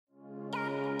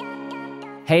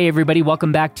Hey, everybody,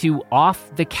 welcome back to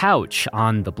Off the Couch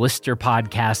on the Blister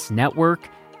Podcast Network,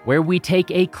 where we take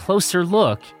a closer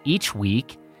look each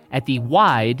week at the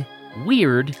wide,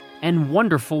 weird, and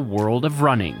wonderful world of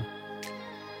running.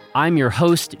 I'm your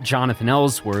host, Jonathan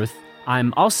Ellsworth.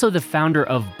 I'm also the founder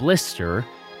of Blister,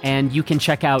 and you can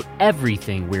check out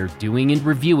everything we're doing and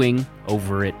reviewing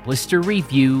over at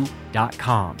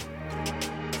blisterreview.com.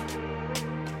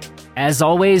 As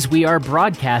always, we are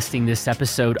broadcasting this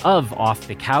episode of Off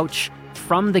the Couch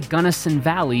from the Gunnison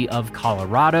Valley of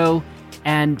Colorado,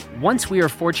 and once we are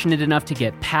fortunate enough to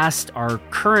get past our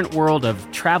current world of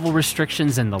travel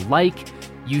restrictions and the like,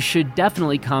 you should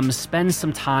definitely come spend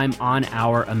some time on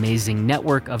our amazing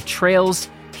network of trails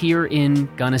here in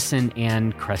Gunnison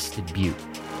and Crested Butte.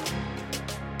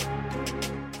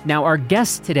 Now, our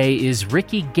guest today is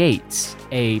Ricky Gates,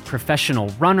 a professional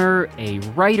runner, a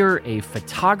writer, a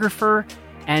photographer,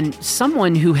 and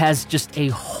someone who has just a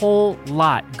whole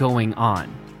lot going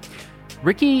on.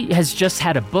 Ricky has just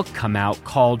had a book come out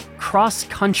called Cross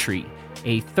Country,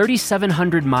 a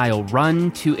 3,700-mile run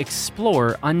to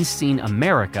explore unseen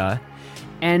America,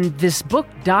 and this book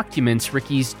documents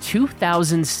Ricky's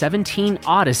 2017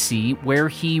 odyssey where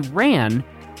he ran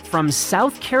from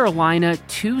South Carolina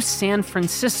to San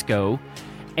Francisco,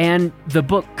 and the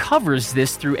book covers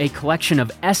this through a collection of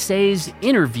essays,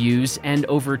 interviews, and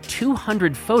over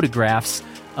 200 photographs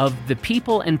of the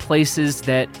people and places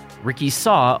that Ricky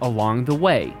saw along the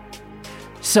way.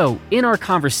 So, in our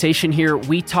conversation here,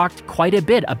 we talked quite a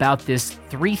bit about this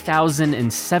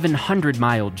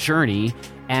 3,700-mile journey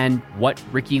and what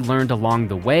Ricky learned along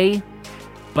the way.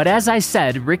 But as I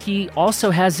said, Ricky also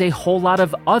has a whole lot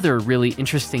of other really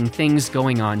interesting things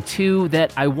going on too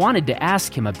that I wanted to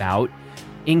ask him about,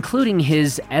 including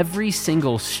his Every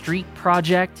Single Street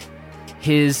project,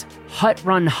 his Hut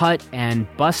Run Hut and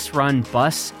Bus Run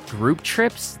Bus group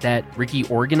trips that Ricky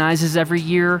organizes every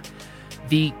year,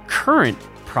 the current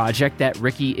project that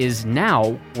Ricky is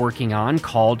now working on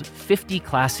called 50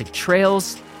 Classic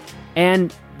Trails,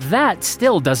 and that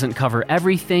still doesn't cover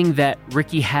everything that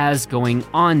Ricky has going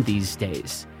on these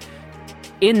days.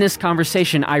 In this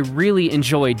conversation, I really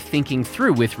enjoyed thinking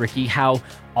through with Ricky how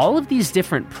all of these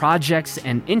different projects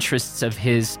and interests of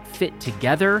his fit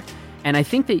together, and I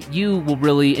think that you will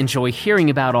really enjoy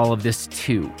hearing about all of this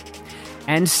too.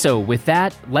 And so with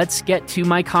that, let's get to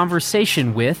my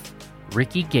conversation with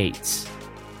Ricky Gates.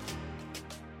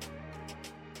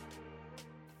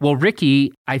 Well,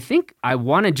 Ricky, I think I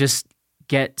want to just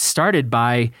get started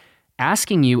by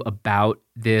asking you about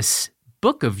this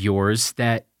book of yours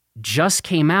that just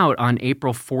came out on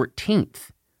April 14th.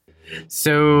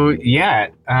 So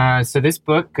this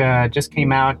book just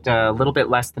came out a little bit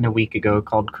less than a week ago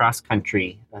called Cross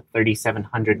Country, a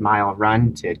 3,700-mile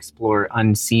run to explore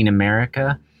unseen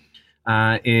America.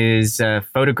 Is a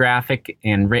photographic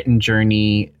and written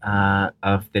journey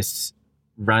of this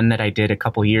run that I did a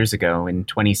couple years ago in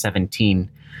 2017.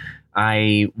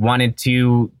 I wanted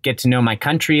to get to know my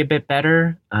country a bit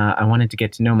better. I wanted to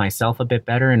get to know myself a bit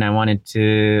better, and I wanted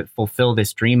to fulfill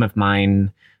this dream of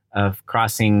mine of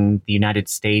crossing the United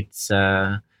States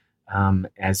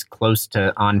as close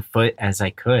to on foot as I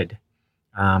could.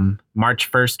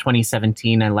 March 1st,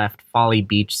 2017, I left Folly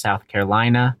Beach, South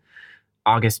Carolina.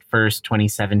 August 1st,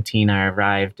 2017, I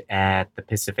arrived at the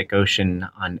Pacific Ocean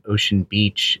on Ocean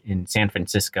Beach in San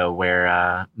Francisco,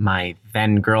 where my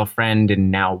then girlfriend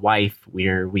and now wife,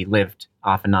 we lived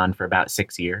off and on for about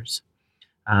 6 years.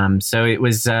 So it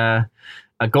was a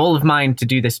goal of mine to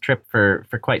do this trip for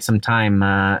quite some time,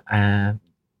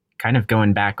 kind of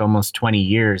going back almost 20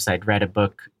 years. I'd read a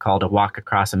book called A Walk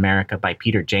Across America by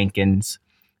Peter Jenkins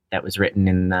that was written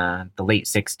in the late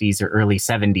 60s or early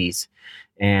 70s.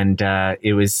 And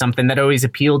it was something that always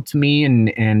appealed to me,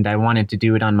 and I wanted to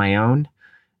do it on my own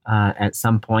at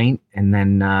some point. And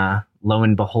then lo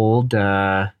and behold,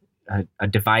 a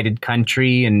divided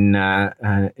country and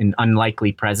an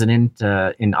unlikely president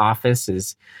in office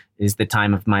is the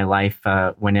time of my life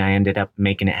when I ended up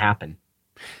making it happen.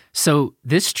 So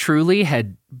this truly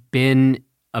had been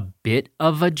a bit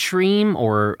of a dream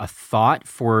or a thought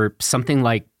for something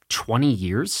like 20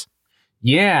 years?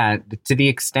 Yeah, to the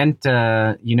extent,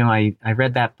 I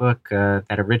read that book,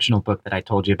 that original book that I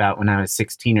told you about when I was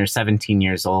 16 or 17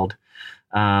 years old.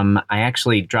 I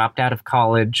actually dropped out of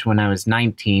college when I was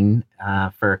 19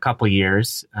 for a couple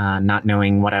years, not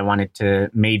knowing what I wanted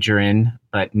to major in.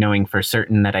 but knowing for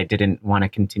certain that I didn't want to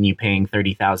continue paying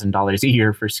 $30,000 a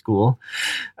year for school.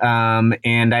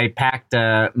 And I packed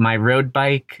my road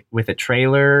bike with a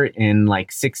trailer in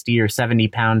like 60 or 70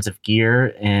 pounds of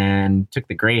gear and took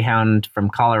the Greyhound from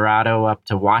Colorado up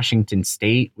to Washington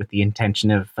State with the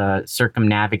intention of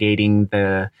circumnavigating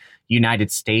the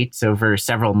United States over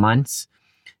several months.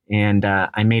 And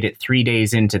I made it 3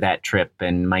 days into that trip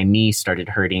and my knee started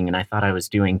hurting and I thought I was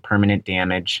doing permanent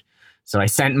damage. So I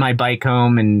sent my bike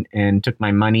home and took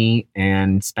my money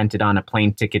and spent it on a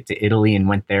plane ticket to Italy and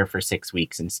went there for 6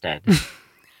 weeks instead.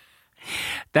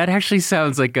 That actually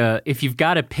sounds like if you've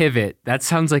got a pivot, that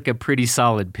sounds like a pretty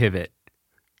solid pivot.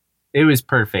 It was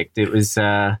perfect. It was,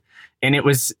 and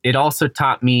it also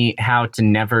taught me how to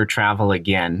never travel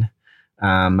again.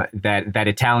 That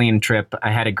Italian trip,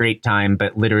 I had a great time,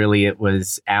 but literally it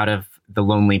was out of the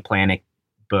Lonely Planet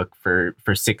book for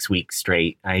 6 weeks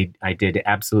straight. I did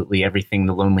absolutely everything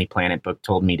the Lonely Planet book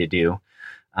told me to do.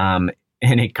 And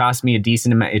it cost me a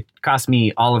decent amount. It cost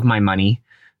me all of my money.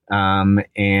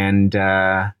 And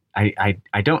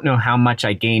I don't know how much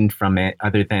I gained from it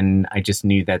other than I just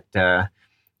knew that,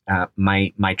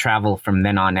 my travel from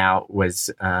then on out was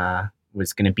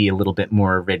going to be a little bit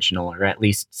more original, or at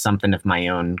least something of my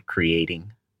own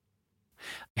creating.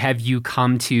 Have you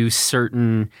come to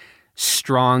certain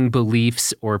strong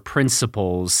beliefs or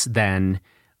principles then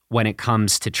when it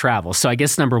comes to travel? So I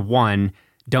guess number one,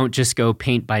 don't just go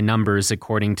paint by numbers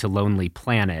according to Lonely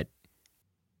Planet.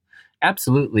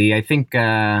 Absolutely. I think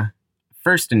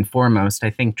first and foremost, I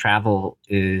think travel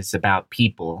is about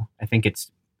people. I think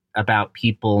it's about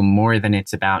people more than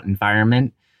it's about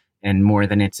environment, and more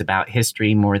than it's about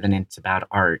history, more than it's about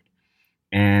art.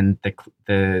 And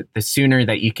the sooner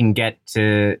that you can get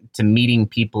to meeting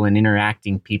people and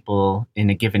interacting people in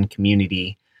a given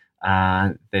community,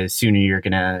 the sooner you're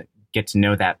going to get to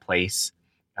know that place,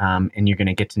 and you're going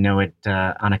to get to know it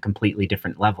on a completely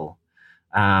different level.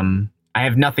 I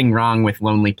have nothing wrong with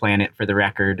Lonely Planet, for the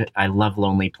record. I love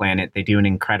Lonely Planet. They do an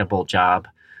incredible job.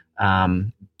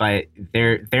 But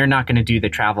they're not going to do the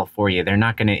travel for you. They're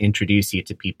not going to introduce you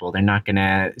to people. They're not going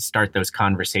to start those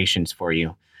conversations for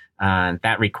you.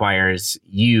 That requires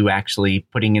you actually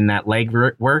putting in that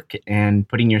legwork and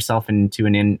putting yourself into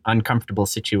an uncomfortable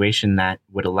situation that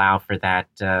would allow for that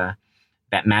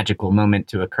magical moment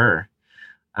to occur.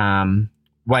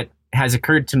 What has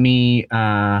occurred to me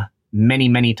many,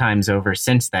 many times over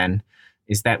since then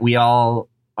is that we all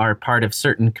are part of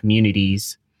certain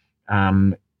communities.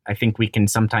 I think we can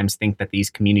sometimes think that these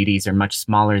communities are much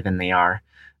smaller than they are.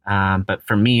 But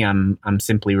for me, I'm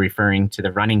simply referring to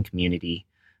the running community.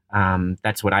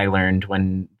 That's what I learned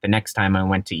when the next time I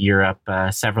went to Europe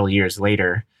several years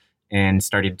later and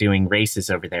started doing races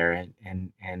over there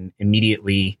and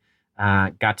immediately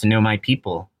got to know my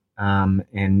people.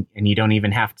 And you don't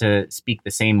even have to speak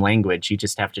the same language. You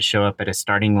just have to show up at a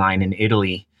starting line in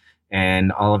Italy.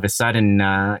 And all of a sudden,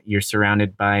 you're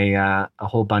surrounded by a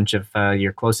whole bunch of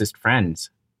your closest friends.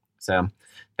 So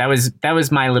that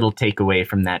was my little takeaway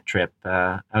from that trip.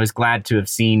 I was glad to have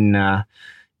seen,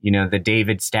 the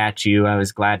David statue. I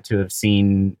was glad to have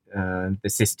seen the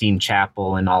Sistine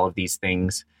Chapel and all of these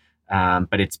things.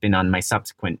 But it's been on my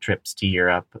subsequent trips to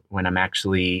Europe when I'm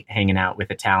actually hanging out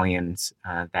with Italians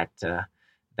that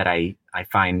I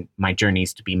find my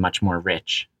journeys to be much more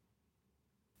rich.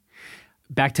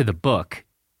 Back to the book,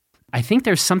 I think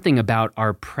there's something about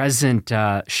our present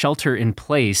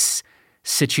shelter-in-place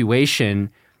situation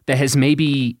that has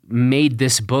maybe made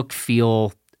this book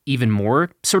feel even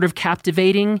more sort of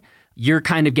captivating. You're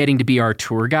kind of getting to be our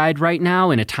tour guide right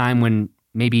now in a time when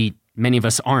maybe many of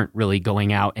us aren't really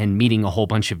going out and meeting a whole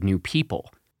bunch of new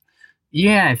people.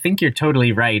 Yeah, I think you're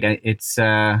totally right. It's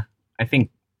I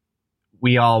think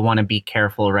we all want to be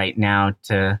careful right now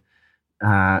to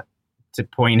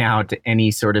point out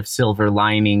any sort of silver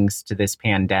linings to this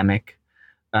pandemic.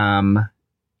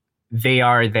 They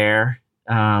are there.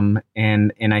 And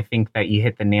I think that you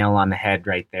hit the nail on the head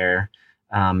right there,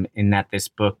 in that this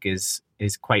book is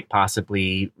quite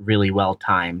possibly really well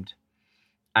timed.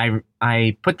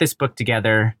 I put this book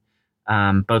together,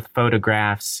 both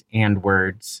photographs and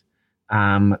words,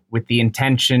 with the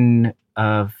intention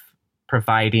of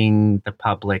providing the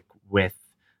public with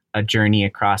a journey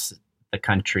across the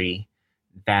country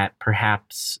that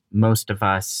perhaps most of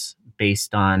us,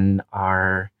 based on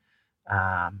our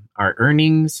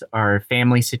earnings, our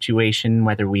family situation,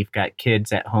 whether we've got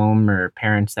kids at home or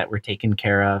parents that we're taking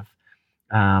care of,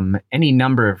 any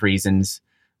number of reasons,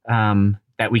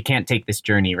 that we can't take this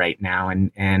journey right now.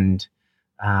 And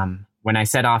when I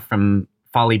set off from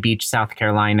Folly Beach, South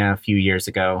Carolina a few years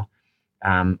ago,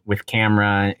 with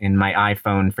camera and my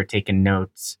iPhone for taking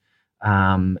notes,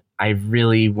 I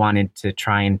really wanted to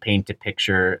try and paint a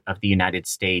picture of the United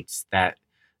States that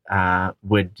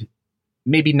would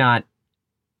maybe not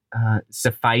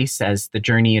suffice as the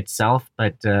journey itself,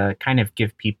 but kind of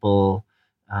give people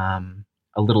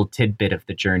a little tidbit of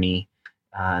the journey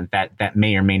that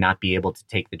may or may not be able to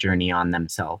take the journey on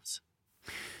themselves.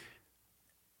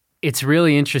 It's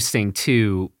really interesting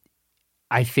too,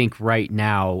 I think right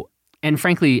now, and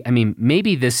frankly, I mean,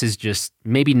 maybe this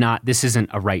isn't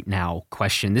a right now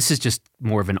question. This is just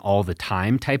more of an all the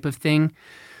time type of thing.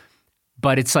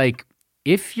 But it's like,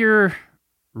 if you're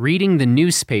reading the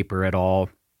newspaper at all,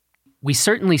 we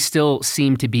certainly still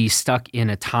seem to be stuck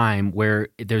in a time where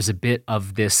there's a bit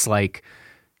of this like,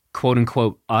 quote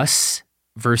unquote, us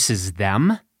versus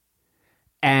them.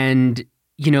 And,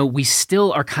 we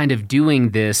still are kind of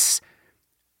doing this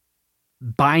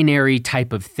binary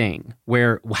type of thing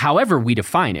where however we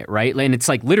define it, right? And it's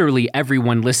like literally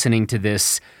everyone listening to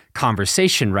this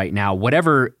conversation right now,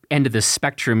 whatever end of the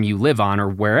spectrum you live on or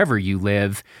wherever you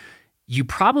live, you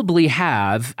probably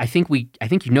have, I think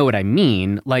you know what I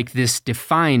mean, like this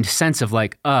defined sense of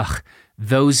like,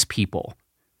 those people.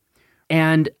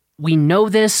 And we know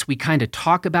this, we kind of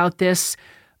talk about this,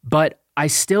 but I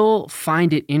still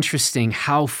find it interesting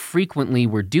how frequently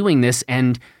we're doing this.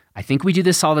 And I think we do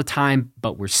this all the time,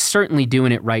 but we're certainly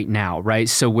doing it right now, right?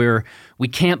 So we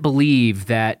can't believe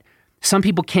that, some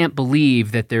people can't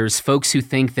believe that there's folks who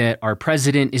think that our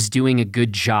president is doing a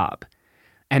good job.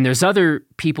 And there's other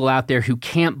people out there who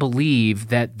can't believe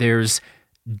that there's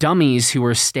dummies who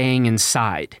are staying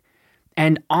inside.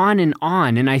 And on and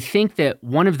on. And I think that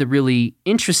one of the really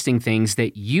interesting things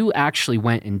that you actually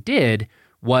went and did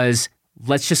was,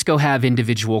 let's just go have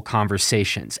individual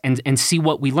conversations and see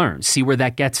what we learn, see where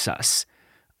that gets us.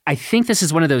 I think this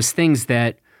is one of those things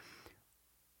that,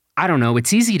 I don't know,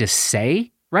 it's easy to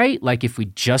say, right? Like if we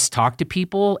just talk to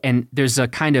people, and there's a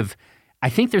kind of, I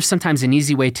think there's sometimes an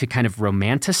easy way to kind of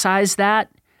romanticize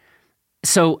that.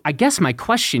 So I guess my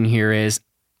question here is,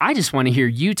 I just want to hear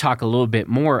you talk a little bit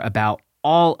more about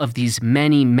all of these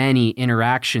many, many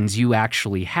interactions you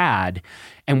actually had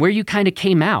and where you kind of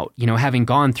came out, having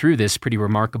gone through this pretty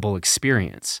remarkable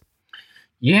experience.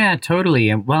 Yeah,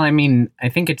 totally. Well, I mean, I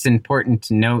think it's important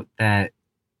to note that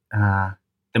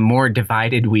the more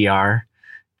divided we are,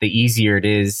 the easier it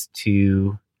is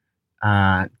to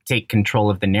take control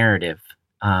of the narrative.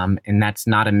 And that's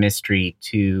not a mystery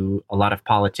to a lot of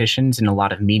politicians and a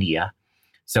lot of media.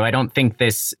 So I don't think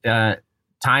this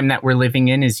time that we're living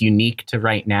in is unique to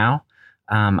right now.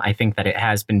 I think that it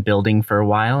has been building for a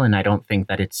while, and I don't think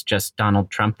that it's just Donald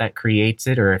Trump that creates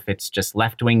it, or if it's just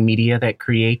left-wing media that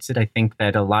creates it. I think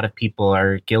that a lot of people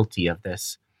are guilty of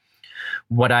this.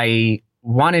 What I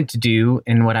wanted to do,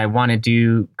 and what I want to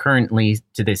do currently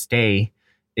to this day,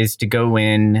 is to go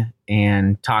in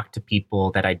and talk to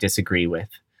people that I disagree with,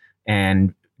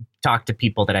 and talk to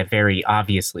people that I very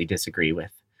obviously disagree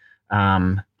with.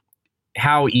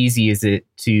 How easy is it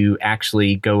to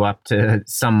actually go up to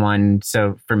someone?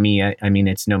 So for me, I mean,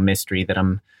 it's no mystery that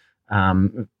I'm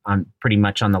pretty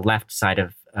much on the left side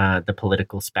of the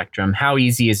political spectrum. How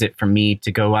easy is it for me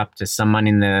to go up to someone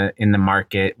in the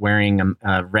market wearing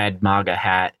a red MAGA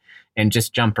hat and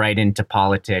just jump right into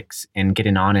politics and get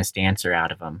an honest answer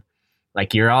out of them?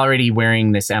 Like, you're already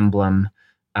wearing this emblem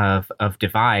of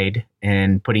divide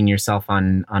and putting yourself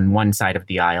on one side of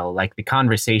the aisle. Like, the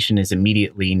conversation is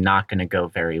immediately not going to go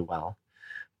very well.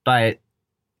 But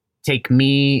take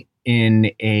me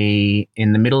in the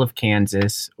middle of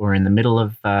Kansas or in the middle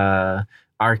of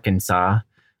Arkansas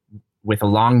with a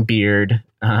long beard,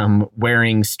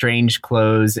 wearing strange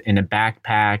clothes and a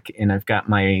backpack, and I've got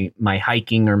my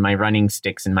hiking or my running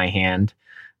sticks in my hand,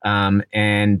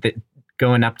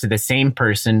 going up to the same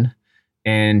person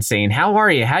and saying, "How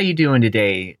are you? How you doing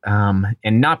today?"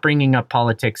 And not bringing up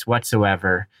politics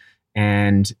whatsoever,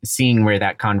 and seeing where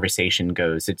that conversation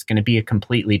goes. It's going to be a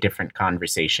completely different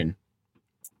conversation.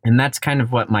 And that's kind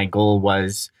of what my goal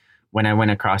was when I went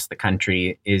across the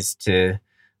country, is to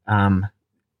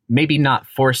maybe not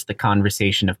force the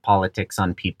conversation of politics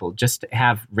on people, just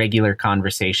have regular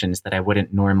conversations that I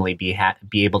wouldn't normally be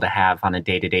able to have on a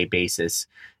day-to-day basis,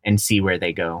 and see where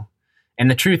they go. And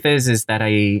the truth is that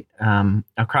I,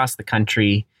 across the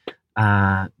country,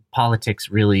 politics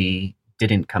really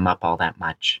didn't come up all that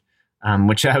much,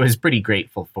 which I was pretty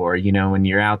grateful for. You know, when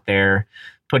you're out there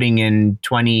putting in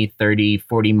 20, 30,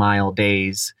 40-mile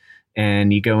days,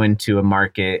 and you go into a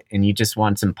market and you just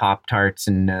want some Pop-Tarts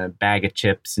and a bag of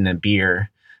chips and a beer,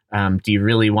 do you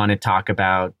really want to talk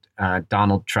about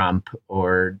Donald Trump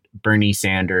or Bernie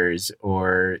Sanders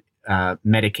or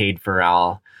Medicaid for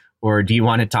all, or do you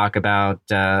want to talk about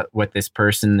what this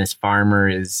person, this farmer,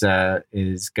 is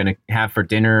going to have for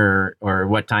dinner, or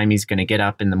what time he's going to get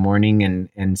up in the morning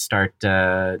and start,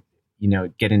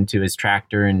 get into his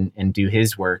tractor and do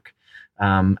his work?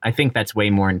 I think that's way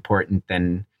more important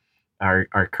than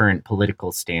our current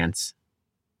political stance.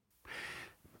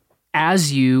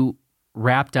 As you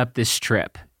wrapped up this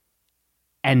trip,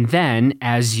 and then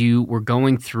as you were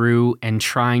going through and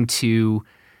trying to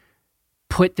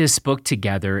put this book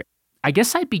together, I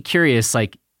guess I'd be curious,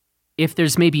 like, if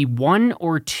there's maybe one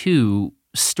or two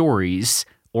stories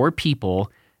or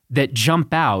people that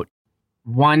jump out.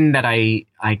 One that I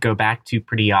go back to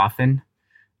pretty often,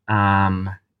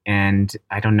 and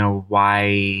I don't know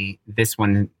why this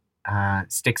one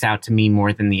sticks out to me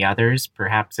more than the others.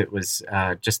 Perhaps it was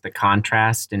just the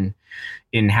contrast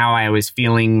in how I was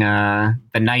feeling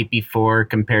the night before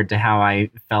compared to how I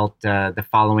felt the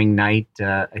following night.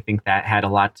 I think that had a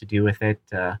lot to do with it.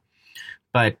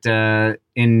 But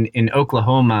in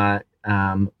Oklahoma,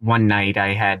 one night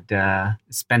I had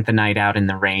spent the night out in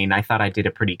the rain. I thought I did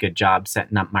a pretty good job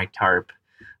setting up my tarp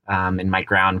and my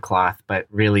ground cloth, but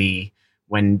really,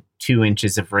 when 2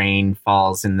 inches of rain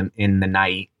falls in the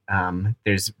night,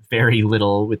 there's very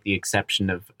little, with the exception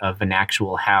of an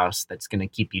actual house, that's going to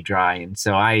keep you dry. And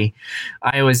so I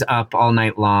was up all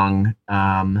night long,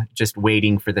 just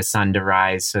waiting for the sun to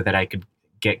rise so that I could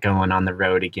get going on the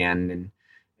road again.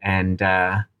 And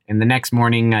the next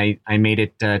morning I made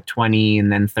it 20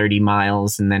 and then 30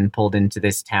 miles and then pulled into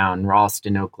this town,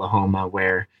 Ralston, Oklahoma,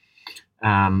 where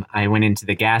I went into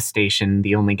the gas station,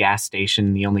 the only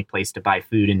place to buy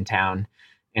food in town.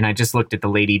 And I just looked at the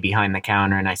lady behind the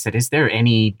counter and I said, "Is there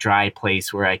any dry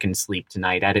place where I can sleep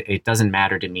tonight? It doesn't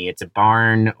matter to me. It's a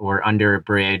barn or under a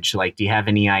bridge. Like, do you have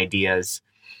any ideas?"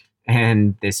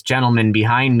 And this gentleman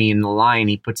behind me in the line,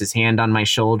 he puts his hand on my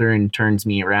shoulder and turns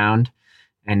me around.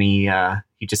 And he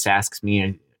just asks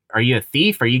me, "Are you a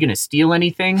thief? Are you going to steal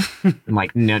anything?" I'm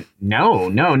like, no,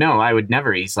 I would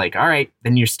never. He's like, "All right,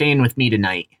 then you're staying with me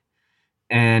tonight."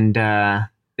 And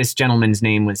this gentleman's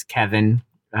name was Kevin.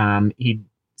 He'd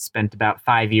spent about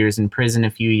 5 years in prison a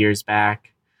few years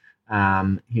back.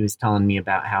 He was telling me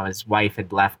about how his wife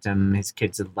had left him, his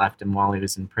kids had left him while he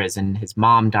was in prison. His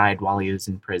mom died while he was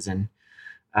in prison.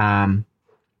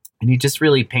 And he just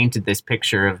really painted this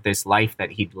picture of this life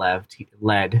that he'd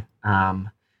led.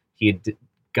 He had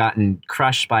gotten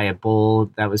crushed by a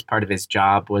bull. That was part of his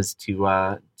job, was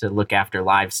to look after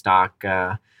livestock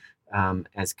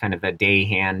as kind of a day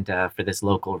hand for this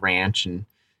local ranch. And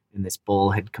this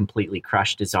bull had completely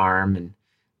crushed his arm,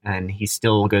 and he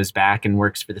still goes back and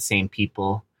works for the same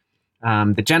people.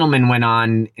 The gentleman went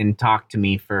on and talked to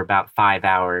me for about 5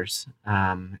 hours,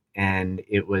 and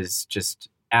it was just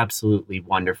absolutely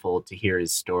wonderful to hear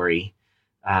his story.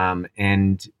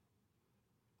 And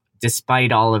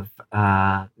despite all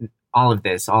of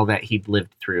this, all that he'd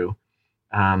lived through,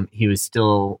 he was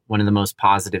still one of the most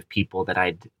positive people that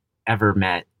I'd ever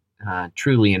met,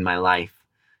 truly, in my life.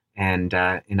 And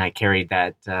I carried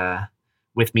that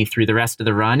with me through the rest of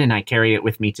the run, and I carry it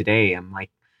with me today. I'm like,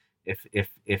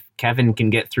 if Kevin can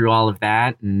get through all of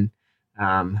that, and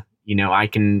I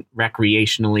can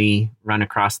recreationally run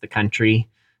across the country,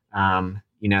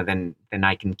 then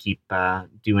I can keep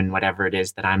doing whatever it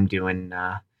is that I'm doing,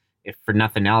 if for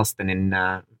nothing else,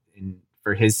 then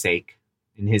for his sake,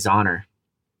 in his honor.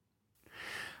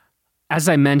 As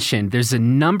I mentioned, there's a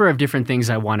number of different things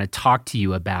I want to talk to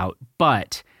you about,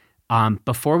 but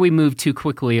before we move too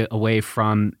quickly away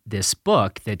from this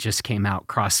book that just came out,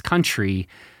 Cross Country,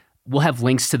 we'll have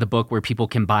links to the book where people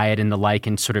can buy it and the like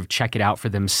and sort of check it out for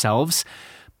themselves.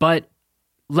 But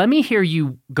let me hear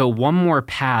you go one more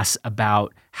pass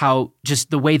about how just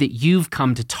the way that you've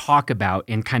come to talk about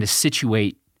and kind of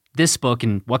situate this book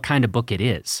and what kind of book it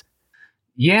is.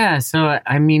 Yeah, so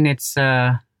I mean, it's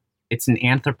an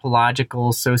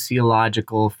anthropological,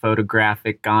 sociological,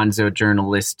 photographic, gonzo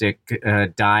journalistic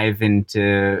dive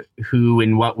into who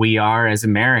and what we are as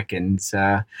Americans.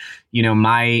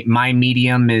 My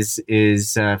medium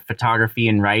is photography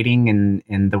and writing,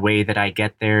 and the way that I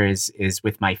get there is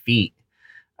with my feet.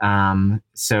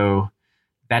 So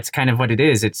that's kind of what it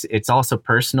is. It's also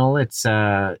personal. It's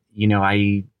I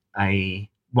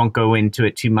won't go into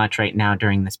it too much right now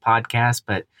during this podcast,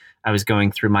 but I was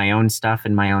going through my own stuff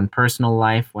in my own personal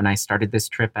life when I started this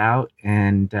trip out,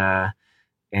 and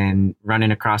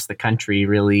running across the country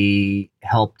really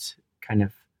helped kind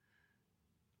of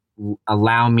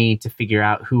allow me to figure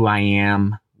out who I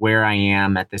am, where I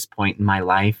am at this point in my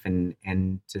life, and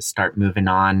to start moving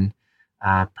on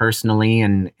personally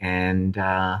and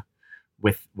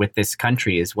with this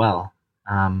country as well.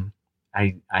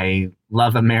 I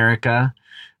love America.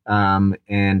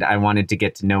 And I wanted to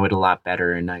get to know it a lot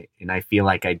better, and I feel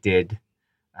like I did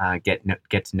get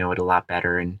to know it a lot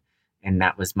better, and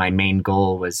that was my main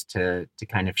goal, was to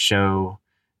kind of show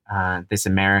this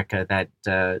America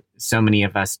that so many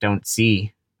of us don't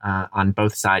see on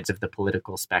both sides of the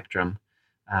political spectrum,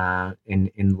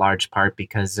 in large part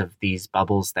because of these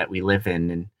bubbles that we live in.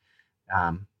 And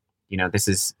this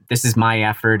is my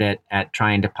effort at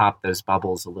trying to pop those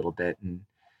bubbles a little bit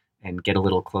and get a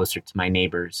little closer to my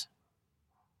neighbors.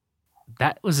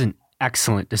 That was an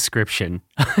excellent description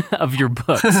of your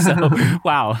book. So,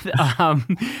 wow,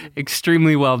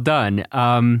 extremely well done.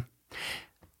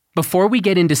 Before we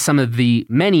get into some of the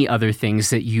many other things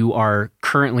that you are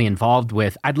currently involved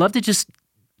with, I'd love to just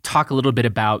talk a little bit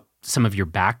about some of your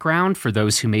background for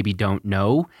those who maybe don't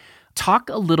know. Talk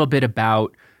a little bit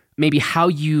about maybe how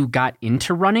you got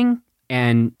into running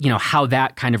and, how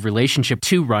that kind of relationship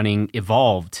to running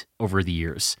evolved over the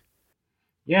years.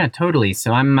 Yeah, totally.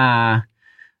 So I'm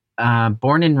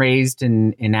born and raised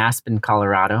in Aspen,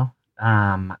 Colorado.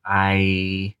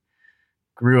 I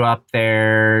grew up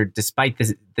there despite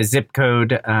the zip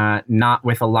code, not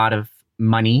with a lot of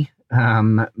money.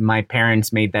 My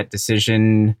parents made that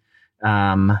decision,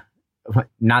 not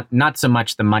so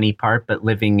much the money part, but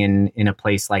living in a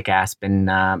place like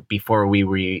Aspen before we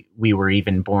were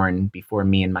even born, before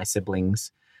me and my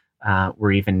siblings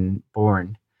were even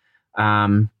born.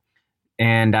 And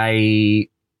I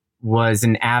was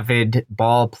an avid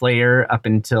ball player up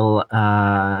until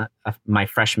my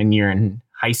freshman year in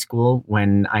high school,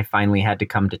 when I finally had to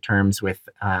come to terms with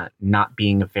not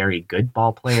being a very good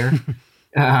ball player.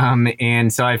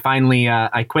 And so I finally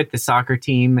I quit the soccer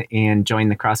team and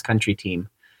joined the cross country team.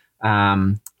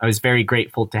 I was very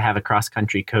grateful to have a cross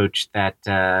country coach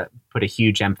that put a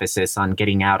huge emphasis on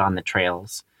getting out on the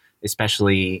trails,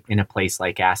 especially in a place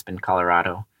like Aspen,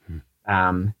 Colorado.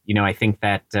 I think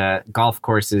that golf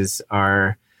courses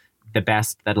are the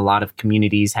best that a lot of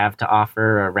communities have to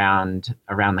offer around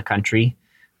the country.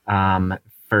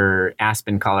 For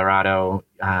Aspen, Colorado,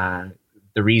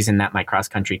 the reason that my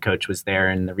cross-country coach was there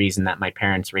and the reason that my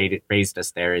parents raised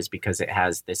us there is because it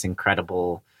has this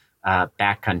incredible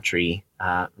backcountry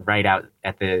right out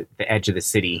at the edge of the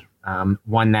city,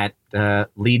 one that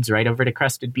leads right over to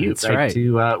Crested Butte, right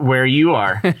to where you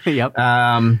are. Yep.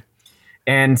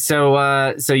 And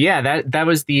so yeah, that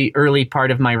was the early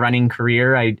part of my running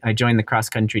career. I joined the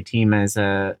cross-country team as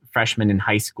a freshman in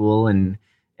high school and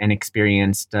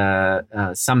experienced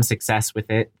some success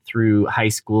with it through high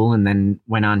school, and then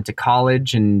went on to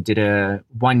college and did a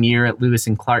 1 year at Lewis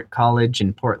and Clark College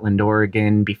in Portland,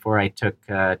 Oregon, before I took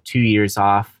 2 years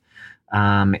off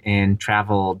and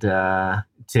traveled to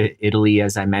Italy,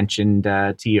 as I mentioned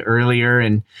to you earlier,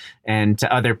 and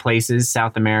to other places,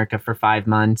 South America for 5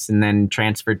 months, and then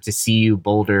transferred to CU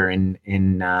Boulder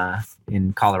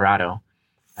in Colorado,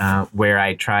 where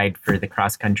I tried for the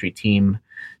cross country team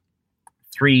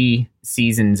 3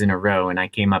 seasons in a row, and I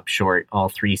came up short all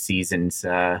 3 seasons.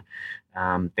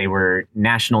 They were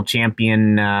national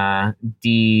champion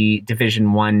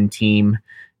Division I team,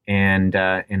 and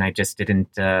I just didn't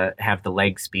have the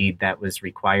leg speed that was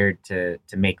required to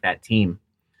make that team.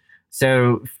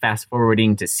 So fast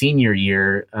forwarding to senior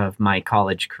year of my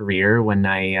college career, when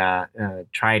I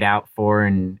tried out for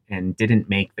and didn't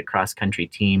make the cross country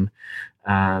team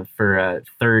for a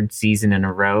 3rd season in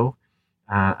a row,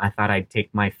 I thought I'd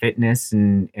take my fitness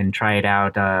and try it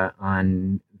out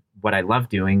on what I love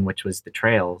doing, which was the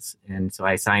trails. And so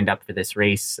I signed up for this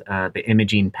race, the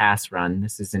Imogene Pass Run.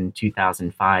 This is in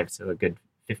 2005, so a good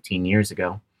 15 years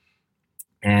ago.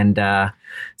 And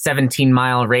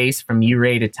 17-mile race from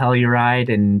Ouray to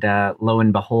Telluride. And lo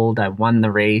and behold, I won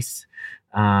the race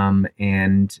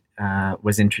and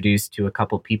was introduced to a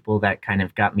couple people that kind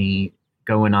of got me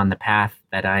going on the path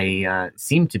that I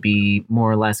seem to be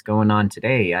more or less going on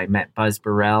today. I met Buzz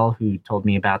Burrell, who told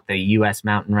me about the U.S.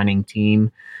 mountain running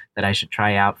team that I should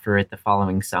try out for it the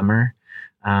following summer.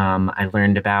 I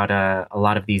learned about a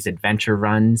lot of these adventure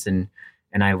runs, and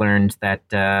I learned that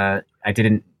I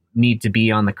didn't need to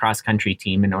be on the cross-country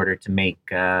team in order to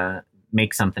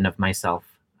make something of myself.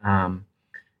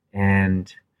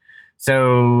 And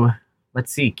so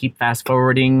let's see, keep fast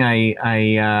forwarding.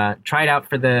 I tried out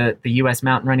for the U.S.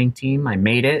 mountain running team. I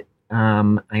made it.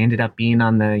 I ended up being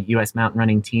on the U.S. mountain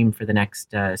running team for the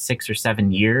next 6 or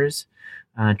 7 years,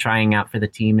 trying out for the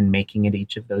team and making it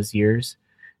each of those years,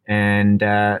 and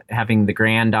having the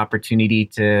grand opportunity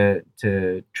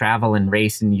to travel and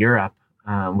race in Europe,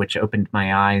 which opened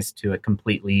my eyes to a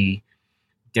completely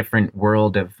different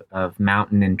world of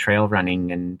mountain and trail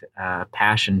running and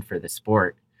passion for the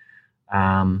sport.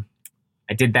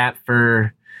 I did that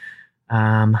for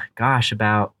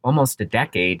about almost a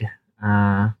decade,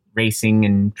 racing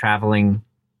and traveling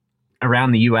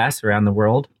around the US, around the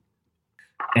world.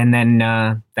 And then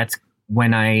that's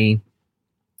when I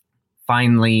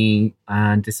finally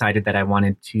decided that I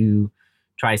wanted to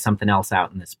try something else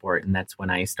out in the sport. And that's when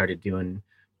I started doing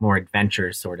more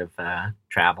adventure sort of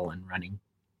travel and running.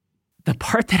 The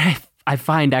part that I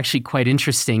find actually quite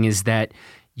interesting is that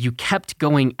you kept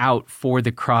going out for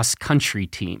the cross country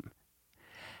team.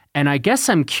 And I guess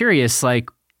I'm curious, like,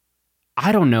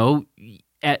 I don't know,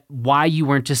 at why you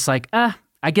weren't just like,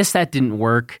 I guess that didn't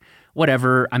work.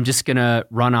 Whatever, I'm just going to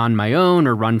run on my own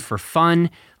or run for fun.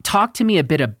 Talk to me a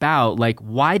bit about, like,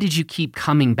 why did you keep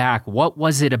coming back? What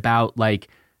was it about, like,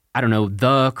 I don't know,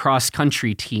 the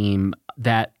cross-country team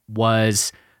that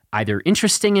was either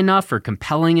interesting enough or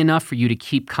compelling enough for you to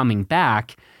keep coming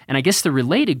back? And I guess the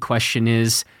related question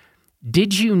is,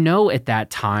 did you know at that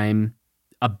time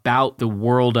about the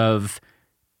world of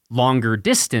longer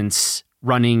distance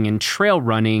running and trail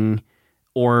running,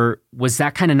 or was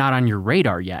that kind of not on your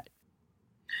radar yet?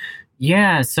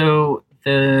 Yeah, so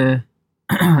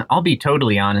I'll be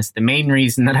totally honest. The main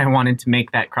reason that I wanted to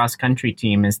make that cross country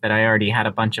team is that I already had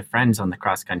a bunch of friends on the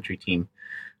cross country team.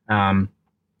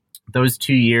 Those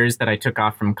 2 years that I took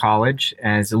off from college,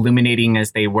 as illuminating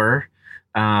as they were,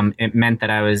 it meant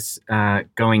that I was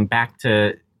going back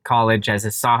to college as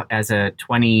a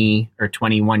 20 or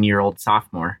 21-year-old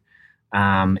sophomore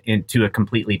into a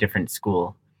completely different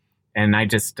school. And I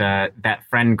just, that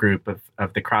friend group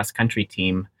of the cross country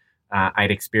team,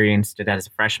 I'd experienced it as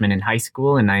a freshman in high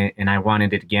school, and I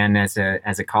wanted it again as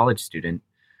a college student.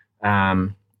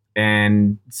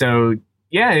 And so,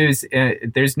 yeah, it was,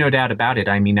 there's no doubt about it.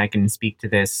 I mean, I can speak to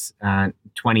this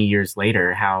 20 years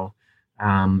later, how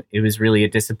it was really a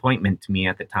disappointment to me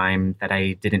at the time that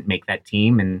I didn't make that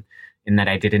team and that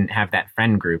I didn't have that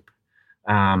friend group.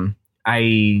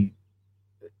 I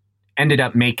ended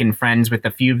up making friends with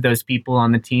a few of those people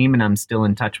on the team, and I'm still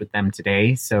in touch with them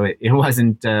today. So it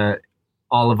wasn't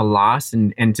all of a loss.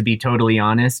 And to be totally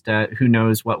honest, who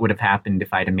knows what would have happened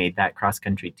if I'd have made that cross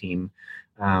country team.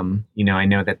 I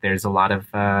know that there's a lot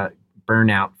of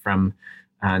burnout from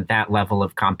that level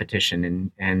of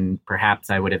competition, and perhaps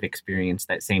I would have experienced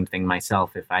that same thing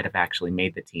myself if I'd have actually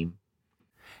made the team.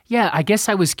 Yeah, I guess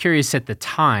I was curious at the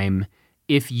time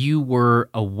if you were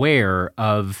aware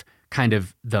of kind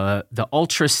of the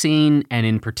ultra scene, and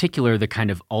in particular the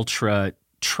kind of ultra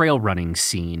trail running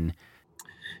scene.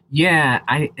 Yeah,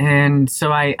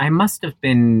 I must have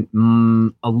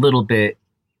been a little bit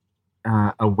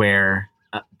aware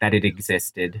that it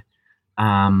existed,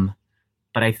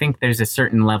 but I think there's a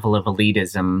certain level of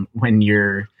elitism when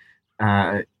you're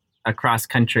a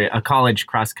college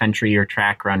cross country or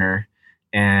track runner,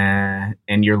 and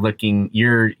you're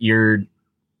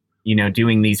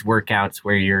doing these workouts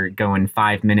where you're going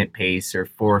 5-minute pace or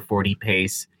 4:40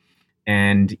 pace,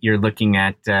 and you're looking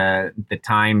at the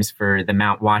times for the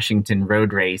Mount Washington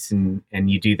road race, and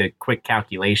you do the quick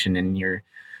calculation, and you're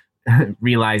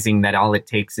realizing that all it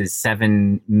takes is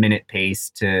 7-minute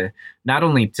pace to not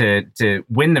only to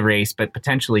win the race, but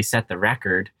potentially set the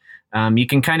record. You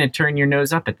can kind of turn your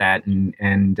nose up at that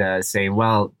and say,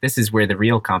 well, this is where the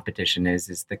real competition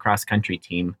is the cross country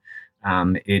team.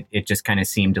 It just kind of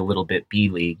seemed a little bit B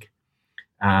league.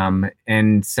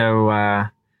 And so,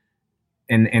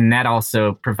 and that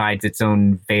also provides its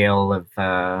own veil of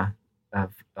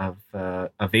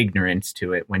ignorance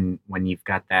to it when you've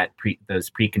got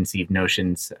those preconceived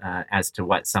notions as to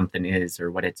what something is or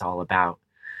what it's all about.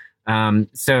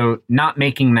 So not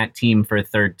making that team for a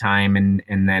third time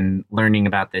and then learning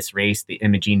about this race, the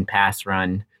Imogene Pass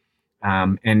run,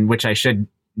 and which I should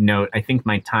note, I think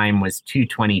my time was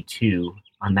 2:22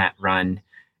 on that run,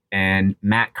 and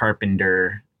Matt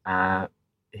Carpenter,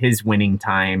 his winning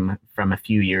time from a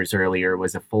few years earlier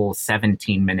was a full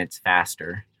 17 minutes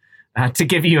faster. To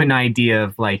give you an idea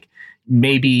of like,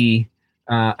 maybe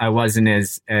I wasn't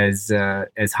as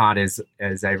hot as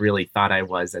I really thought I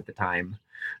was at the time,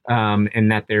 and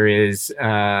that there is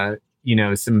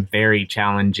some very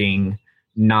challenging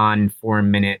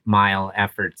non-4-minute mile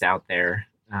efforts out there.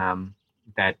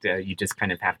 That you just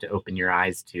kind of have to open your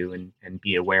eyes to and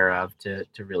be aware of to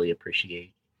really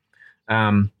appreciate.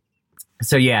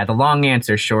 So yeah, the long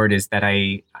answer short is that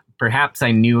I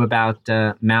knew about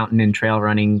mountain and trail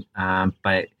running,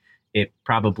 but it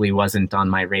probably wasn't on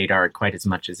my radar quite as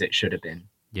much as it should have been.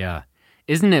 Yeah.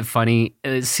 Isn't it funny?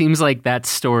 It seems like that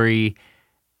story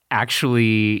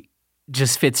actually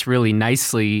just fits really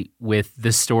nicely with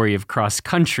the story of cross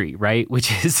country, right? Which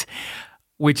is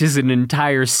an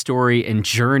entire story and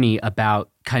journey about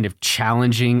kind of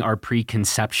challenging our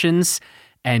preconceptions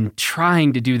and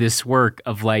trying to do this work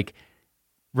of like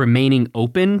remaining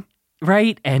open,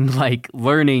 right? And like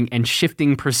learning and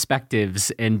shifting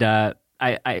perspectives. And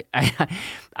I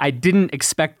didn't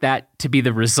expect that to be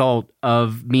the result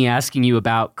of me asking you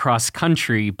about cross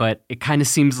country, but it kind of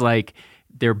seems like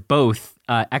they're both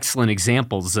excellent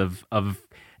examples of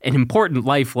an important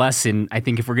life lesson, I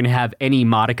think, if we're going to have any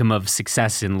modicum of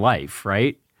success in life,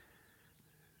 right?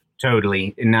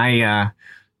 Totally. And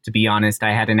to be honest,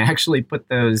 I hadn't actually put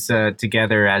those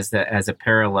together as a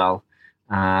parallel.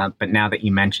 But now that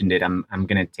you mentioned it, I'm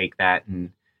going to take that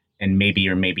and maybe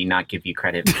or maybe not give you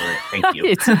credit for it. Thank you.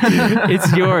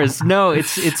 it's yours. No,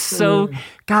 it's so,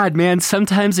 God, man,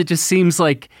 sometimes it just seems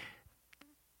like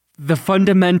the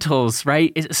fundamentals,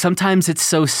 right? Sometimes it's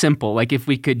so simple. Like if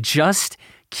we could just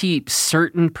keep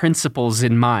certain principles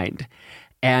in mind.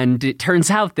 And it turns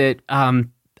out that,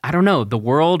 I don't know, the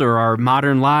world or our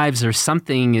modern lives or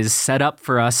something is set up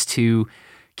for us to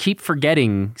keep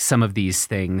forgetting some of these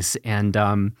things. And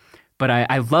but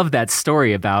I love that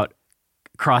story about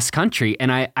cross country.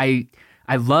 And I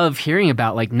love hearing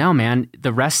about like, no, man,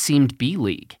 the rest seemed B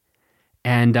League.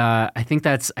 And I think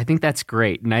that's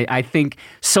great. And I think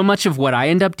so much of what I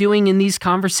end up doing in these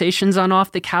conversations on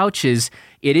Off the Couch is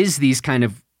these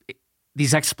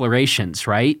explorations,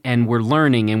 right? And we're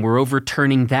learning and we're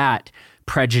overturning that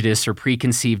prejudice or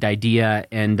preconceived idea.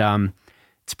 And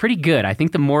it's pretty good. I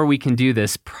think the more we can do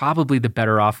this, probably the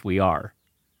better off we are.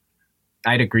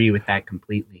 I'd agree with that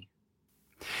completely.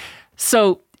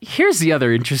 So here's the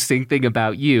other interesting thing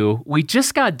about you. We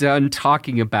just got done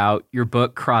talking about your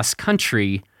book, Cross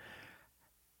Country.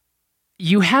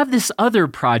 You have this other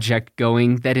project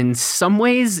going that in some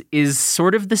ways is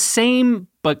sort of the same,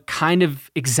 but kind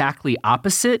of exactly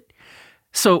opposite.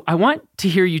 So I want to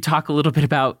hear you talk a little bit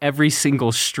about Every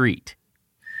Single Street.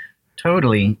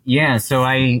 Totally. Yeah. So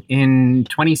in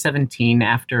 2017,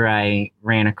 after I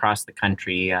ran across the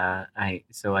country,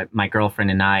 my girlfriend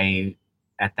and I,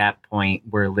 at that point,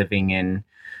 were living in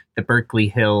the Berkeley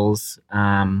Hills.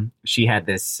 She had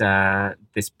this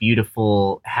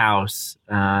beautiful house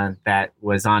that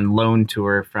was on loan to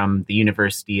her from the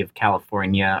University of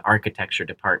California Architecture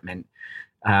Department,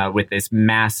 with this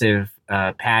massive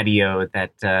patio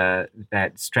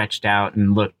that stretched out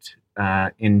and looked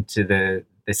into the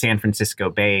San Francisco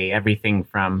Bay. Everything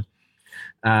from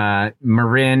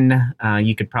Marin,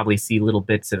 you could probably see little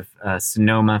bits of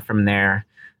Sonoma from there.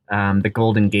 The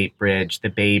Golden Gate Bridge, the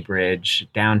Bay Bridge,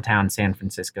 downtown San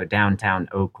Francisco, downtown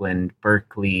Oakland,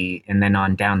 Berkeley, and then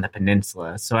on down the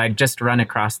peninsula. So I'd just run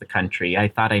across the country. I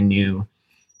thought I knew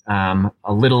a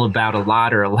little about a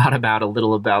lot, or a lot about a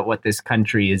little about what this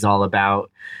country is all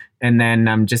about. And then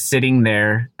I'm just sitting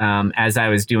there, as I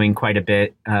was doing quite a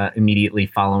bit immediately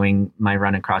following my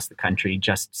run across the country,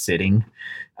 just sitting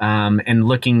and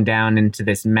looking down into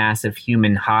this massive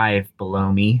human hive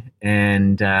below me,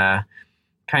 and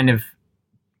kind of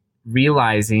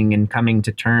realizing and coming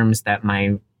to terms that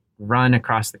my run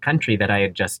across the country that I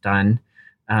had just done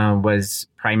was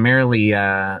primarily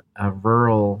a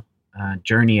rural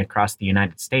journey across the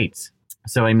United States.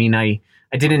 So, I mean, I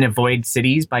didn't avoid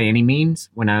cities by any means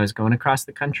when I was going across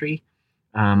the country.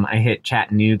 I hit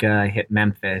Chattanooga, I hit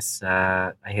Memphis,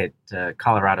 I hit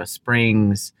Colorado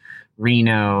Springs,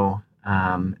 Reno,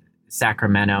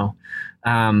 Sacramento.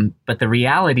 But the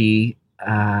reality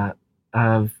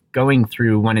of going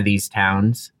through one of these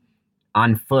towns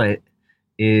on foot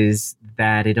is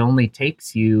that it only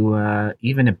takes you,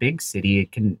 even a big city,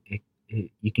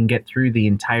 you can get through the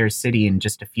entire city in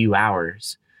just a few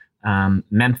hours.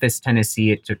 Memphis,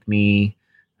 Tennessee, it took me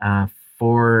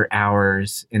 4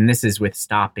 hours, and this is with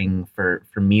stopping for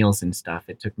meals and stuff.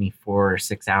 It took me 4 or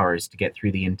 6 hours to get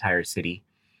through the entire city.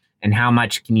 And how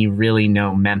much can you really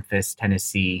know Memphis,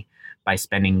 Tennessee, by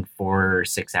spending 4 or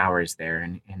 6 hours there?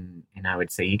 And I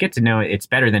would say you get to know it. It's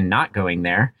better than not going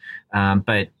there.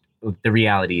 But the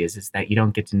reality is that you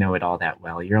don't get to know it all that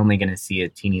well. You're only going to see a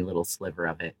teeny little sliver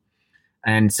of it.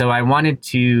 And so I wanted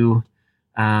to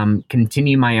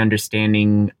continue my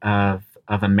understanding of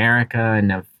America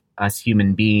and of us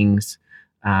human beings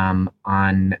on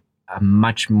a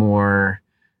much more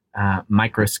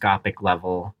microscopic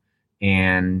level,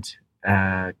 and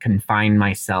confine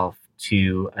myself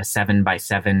to a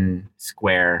 7x7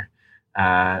 square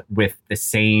with the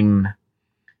same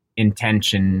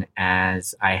intention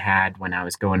as I had when I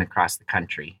was going across the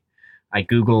country. I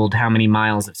Googled how many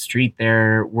miles of street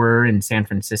there were in San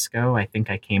Francisco. I think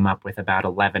I came up with about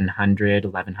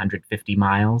 1,150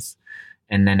 miles.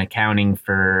 And then accounting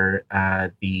for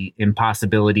the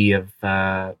impossibility of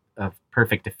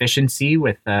perfect efficiency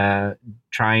with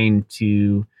trying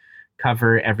to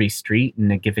cover every street in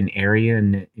a given area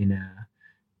in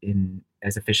in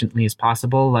as efficiently as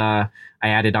possible. I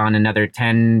added on another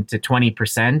 10 to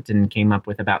 20% and came up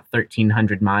with about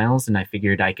 1,300 miles. And I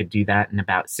figured I could do that in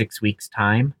about 6 weeks'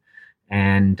 time.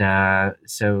 And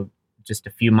so just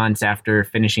a few months after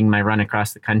finishing my run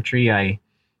across the country, I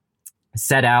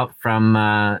set out from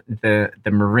the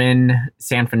Marin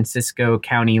San Francisco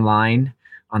County line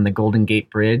on the Golden Gate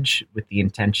Bridge with the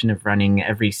intention of running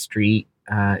every street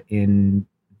in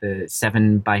the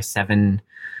 7x7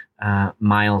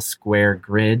 mile square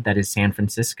grid that is San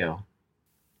Francisco.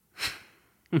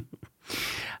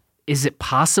 Is it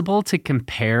possible to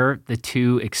compare the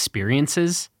two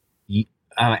experiences?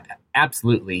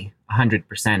 Absolutely,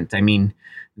 100%. I mean,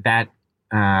 that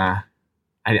I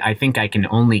think I can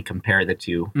only compare the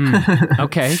two.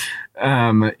 Okay.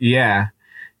 Yeah,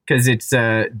 because it's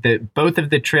both of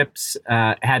the trips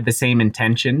had the same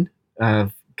intention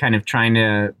of kind of trying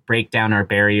to break down our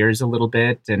barriers a little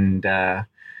bit and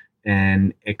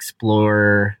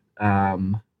explore,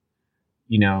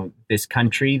 this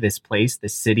country, this place,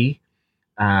 this city.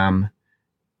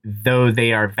 Though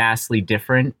they are vastly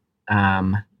different,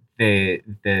 the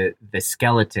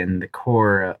skeleton, the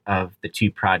core of the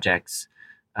two projects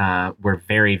were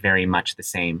very, very much the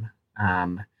same.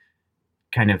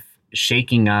 Kind of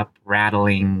shaking up,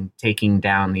 rattling, taking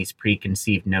down these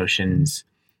preconceived notions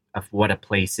of what a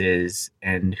place is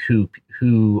and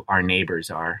who our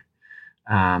neighbors are.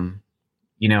 I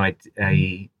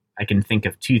can think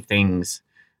of two things,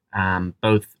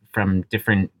 both from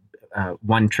different,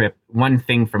 one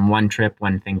thing from one trip,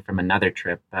 one thing from another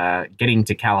trip. Getting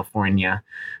to California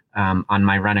on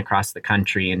my run across the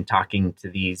country and talking to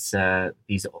this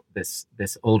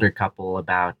older couple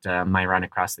about my run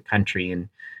across the country and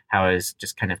how I was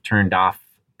just kind of turned off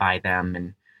by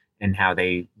them and how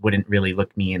they wouldn't really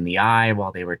look me in the eye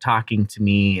while they were talking to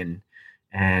me. And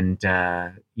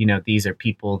these are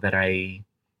people that I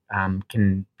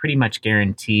can pretty much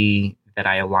guarantee that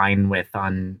I align with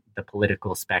on the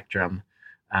political spectrum.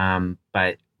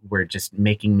 But were just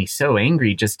making me so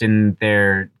angry just in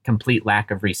their complete lack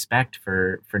of respect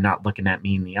for not looking at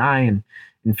me in the eye.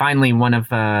 And finally, one of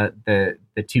the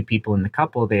two people in the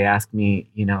couple, they asked me,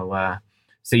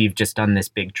 so you've just done this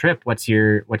big trip. What's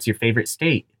your favorite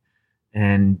state?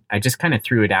 And I just kind of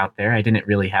threw it out there. I didn't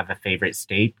really have a favorite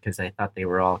state because I thought they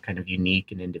were all kind of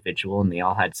unique and individual and they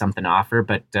all had something to offer.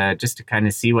 But just to kind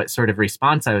of see what sort of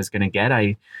response I was going to get,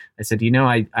 I said,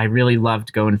 I really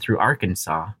loved going through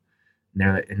Arkansas.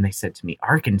 And they said to me,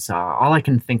 Arkansas, all I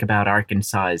can think about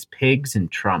Arkansas is pigs and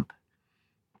Trump.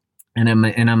 And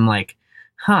I'm like,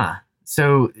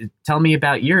 so tell me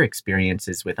about your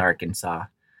experiences with Arkansas.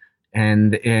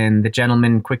 And the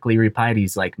gentleman quickly replied,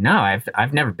 he's like, no,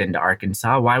 I've never been to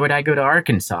Arkansas. Why would I go to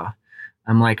Arkansas?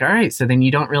 I'm like, all right, so then you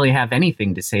don't really have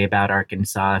anything to say about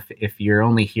Arkansas if you're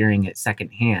only hearing it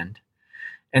secondhand.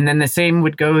 And then the same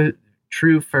would go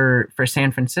true for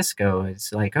San Francisco.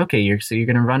 It's like, okay, you're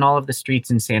going to run all of the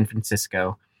streets in San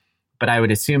Francisco, but I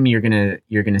would assume you're going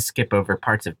to skip over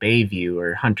parts of Bayview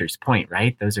or Hunters Point,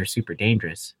 right? Those are super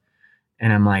dangerous.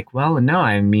 And I'm like, well, no,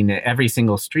 I mean, every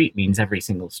single street means every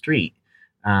single street.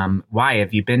 Why?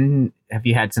 Have you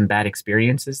had some bad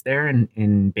experiences there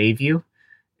in Bayview?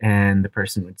 And the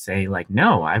person would say like,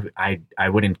 no, I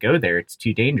wouldn't go there. It's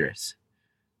too dangerous.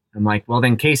 I'm like, well,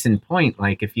 then case in point,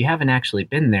 like if you haven't actually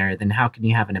been there, then how can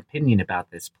you have an opinion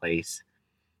about this place?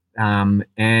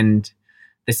 And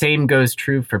the same goes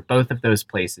true for both of those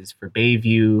places, for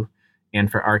Bayview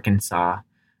and for Arkansas.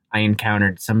 I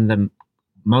encountered some of the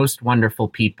most wonderful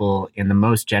people and the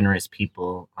most generous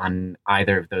people on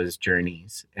either of those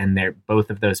journeys. And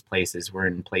both of those places were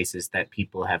in places that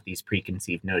people have these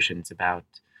preconceived notions about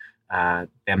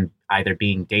them either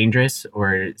being dangerous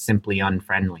or simply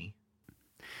unfriendly.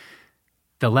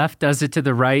 The left does it to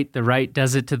the right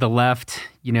does it to the left.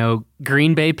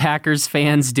 Green Bay Packers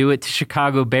fans do it to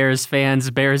Chicago Bears fans.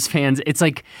 It's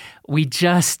like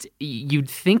you'd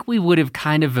think we would have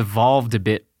kind of evolved a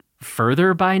bit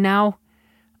further by now,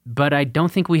 but I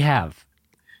don't think we have.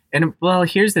 And well,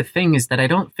 here's the thing is that I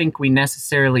don't think we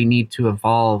necessarily need to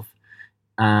evolve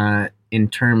in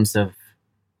terms of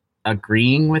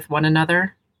agreeing with one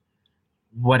another.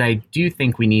 What I do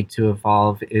think we need to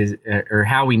evolve is, or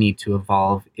how we need to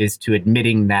evolve is to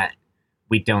admitting that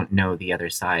we don't know the other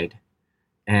side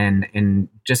and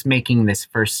just making this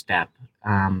first step.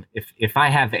 If I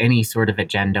have any sort of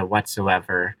agenda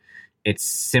whatsoever, it's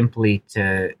simply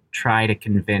to try to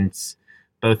convince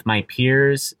both my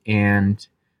peers and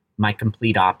my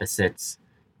complete opposites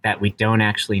that we don't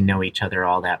actually know each other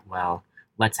all that well.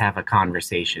 Let's have a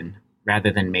conversation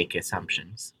rather than make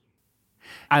assumptions.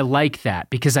 I like that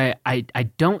because I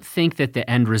don't think that the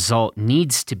end result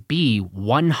needs to be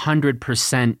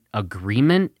 100%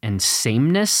 agreement and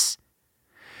sameness.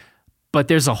 But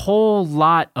there's a whole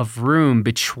lot of room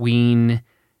between,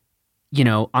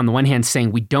 on the one hand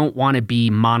saying we don't want to be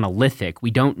monolithic.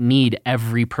 We don't need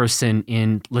every person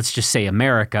in, let's just say,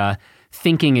 America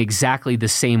thinking exactly the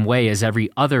same way as every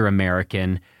other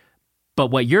American. But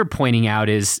what you're pointing out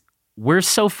is we're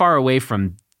so far away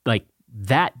from like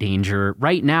that danger.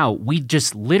 Right now, we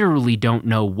just literally don't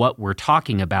know what we're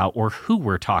talking about or who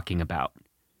we're talking about.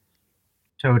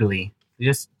 Totally.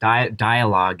 Just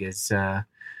dialogue is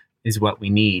what we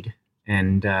need.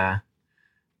 And to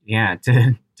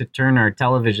turn our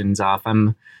televisions off,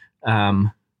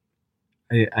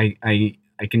 I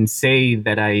can say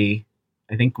that I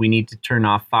think we need to turn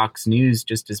off Fox News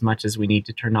just as much as we need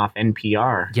to turn off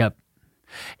NPR. Yep.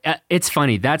 It's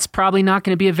funny. That's probably not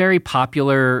going to be a very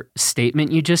popular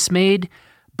statement you just made,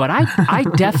 but I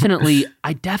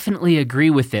definitely agree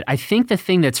with it. I think the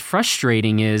thing that's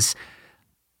frustrating is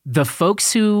the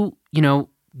folks who,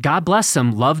 God bless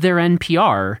them, love their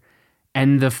NPR,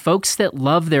 and the folks that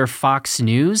love their Fox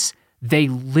News, they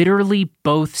literally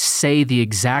both say the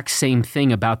exact same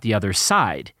thing about the other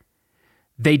side.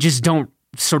 They just don't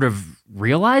sort of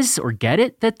realize or get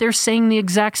it that they're saying the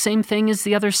exact same thing as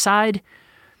the other side.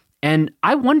 And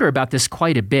I wonder about this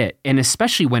quite a bit, and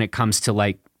especially when it comes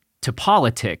to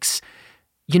politics.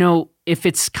 If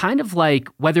it's kind of like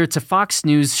whether it's a Fox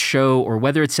News show or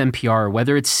whether it's NPR or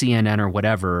whether it's CNN or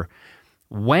whatever,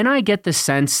 when I get the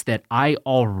sense that I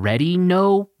already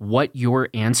know what your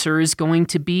answer is going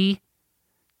to be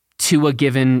to a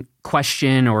given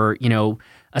question or,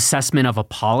 assessment of a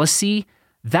policy,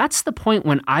 that's the point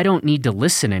when I don't need to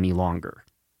listen any longer.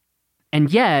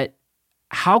 And yet,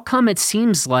 how come it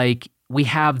seems like we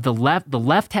have the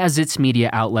left has its media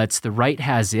outlets, the right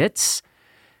has its?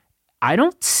 I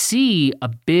don't see a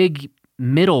big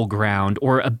middle ground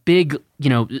or a big,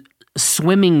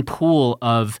 swimming pool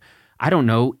of, I don't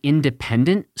know,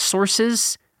 independent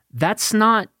sources. That's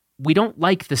not, we don't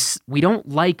like this. We don't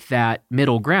like that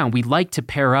middle ground. We like to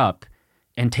pair up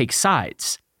and take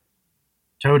sides.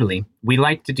 Totally. We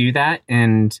like to do that,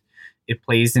 and it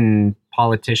plays in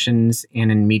politicians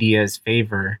and in media's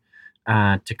favor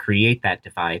to create that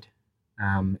divide.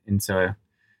 And so,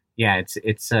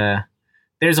 it's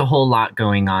there's a whole lot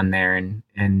going on there, and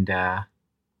I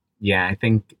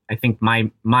think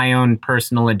my own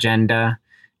personal agenda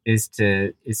is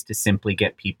to simply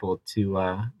get people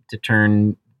to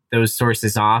turn those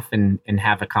sources off and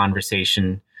have a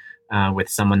conversation with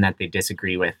someone that they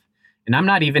disagree with. And I'm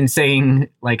not even saying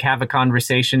have a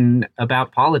conversation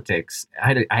about politics.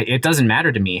 It doesn't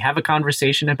matter to me. Have a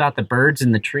conversation about the birds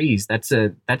and the trees. That's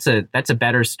a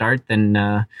better start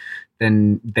than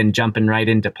jumping right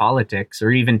into politics or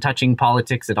even touching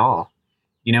politics at all.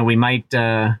 We might.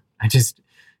 Kind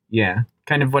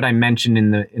of what I mentioned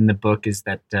in the book is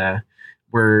that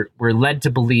we're led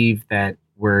to believe that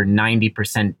we're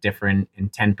 90% different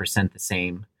and 10% the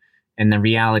same, and the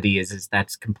reality is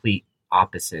that's complete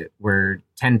opposite. We're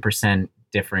 10%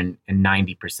 different and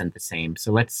 90% the same.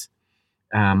 So let's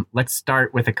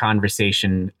start with a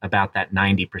conversation about that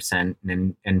 90%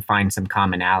 and find some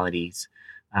commonalities.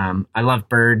 I love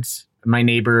birds. My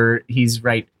neighbor, he's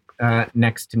right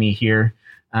next to me here.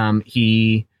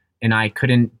 He and I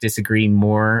couldn't disagree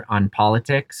more on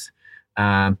politics,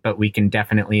 but we can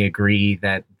definitely agree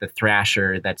that the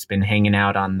thrasher that's been hanging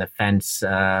out on the fence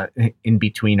in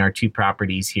between our two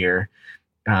properties here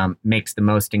makes the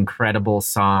most incredible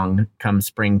song come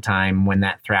springtime when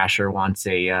that thrasher wants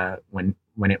when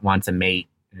it wants a mate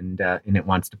and it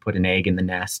wants to put an egg in the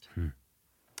nest.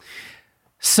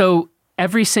 So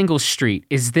every single street,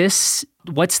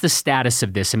 what's the status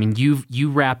of this? I mean,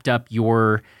 you wrapped up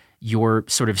your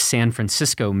sort of San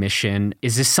Francisco mission.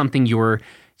 Is this something you're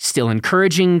still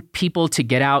encouraging people to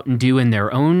get out and do in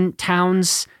their own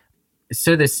towns?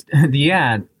 So to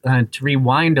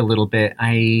rewind a little bit,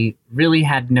 I really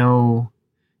had no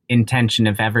intention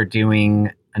of ever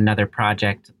doing another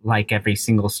project like Every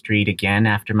Single Street again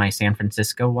after my San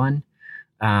Francisco one.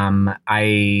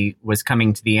 I was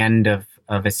coming to the end of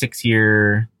a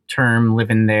 6-year term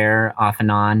living there off and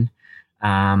on.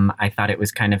 I thought it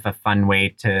was kind of a fun way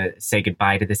to say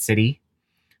goodbye to the city.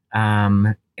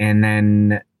 And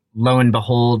then lo and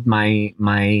behold, my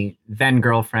then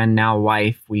girlfriend, now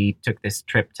wife, we took this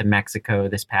trip to Mexico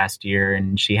this past year,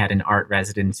 and she had an art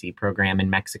residency program in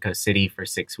Mexico City for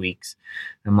 6 weeks.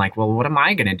 I'm like, well, what am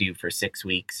I going to do for 6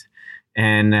 weeks?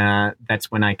 And that's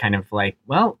when I kind of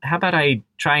how about I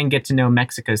try and get to know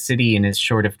Mexico City in as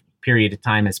short of period of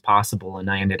time as possible. And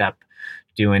I ended up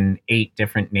doing 8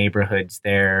 different neighborhoods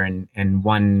there and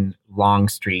one long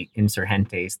street,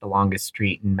 Insurgentes, the longest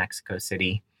street in Mexico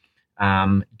City,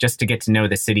 just to get to know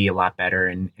the city a lot better.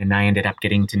 And I ended up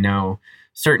getting to know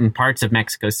certain parts of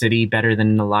Mexico City better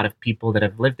than a lot of people that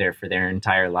have lived there for their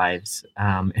entire lives.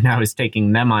 And I was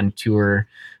taking them on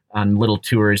little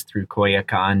tours through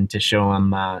Coyoacan to show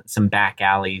them some back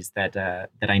alleys that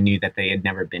I knew that they had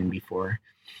never been before.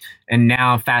 And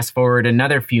now, fast forward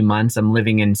another few months, I'm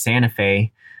living in Santa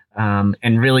Fe.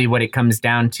 And really what it comes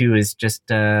down to is just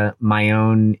my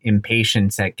own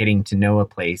impatience at getting to know a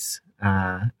place.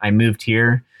 I moved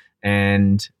here,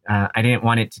 and I didn't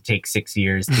want it to take 6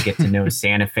 years to get to know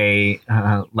Santa Fe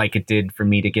like it did for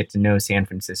me to get to know San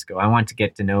Francisco. I want to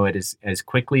get to know it as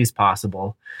quickly as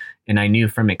possible. And I knew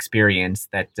from experience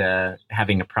that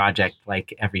having a project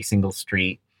like Every Single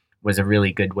Street was a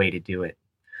really good way to do it.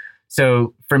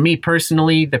 So for me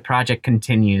personally, the project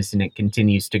continues and it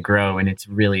continues to grow, and it's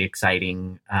really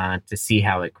exciting to see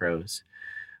how it grows.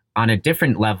 On a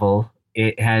different level,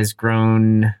 it has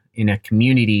grown in a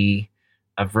community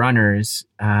of runners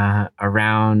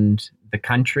around the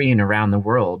country and around the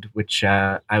world, which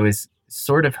I was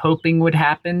sort of hoping would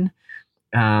happen.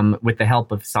 With the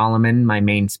help of Salomon, my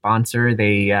main sponsor,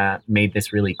 they made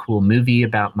this really cool movie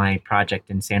about my project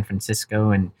in San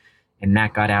Francisco, and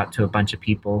that got out to a bunch of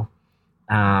people.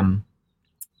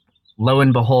 Lo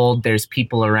and behold, there's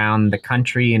people around the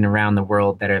country and around the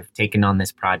world that have taken on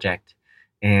this project,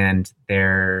 and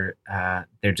they're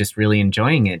just really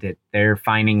enjoying it. They're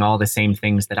finding all the same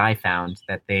things that I found,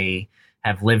 that they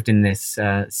have lived in this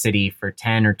city for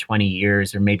 10 or 20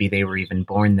 years, or maybe they were even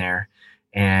born there,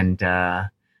 and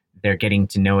they're getting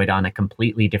to know it on a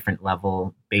completely different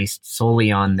level, based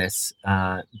solely on this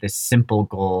simple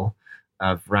goal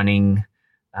of running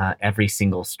every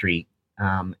single street.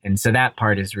 And so that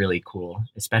part is really cool,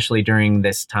 especially during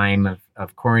this time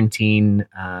of quarantine,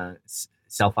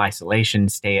 self-isolation,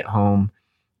 stay at home,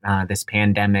 this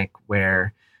pandemic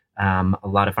where a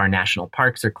lot of our national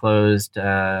parks are closed,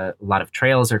 a lot of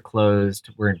trails are closed.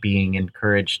 We're being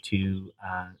encouraged to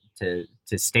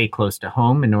stay close to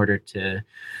home in order to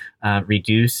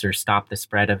reduce or stop the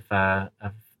spread of the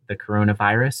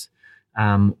coronavirus.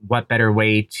 What better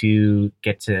way to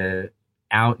get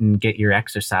out and get your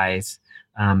exercise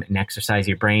and exercise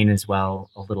your brain as well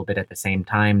a little bit at the same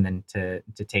time than to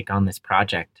take on this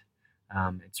project.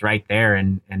 It's right there,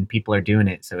 and people are doing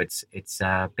it. So it's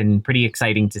been pretty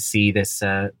exciting to see this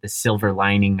silver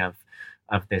lining of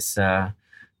this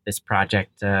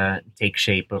project take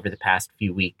shape over the past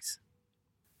few weeks.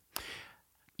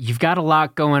 You've got a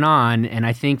lot going on, and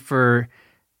I think for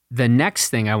the next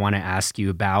thing I want to ask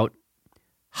you about,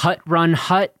 Hut Run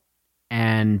Hut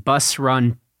and Bus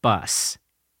Run Bus.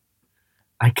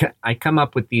 I come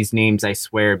up with these names, I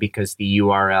swear, because the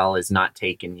URL is not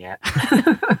taken yet.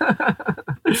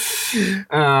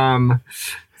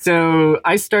 So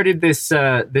I started this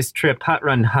trip, Hut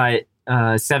Run Hut,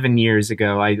 7 years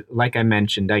ago. Like I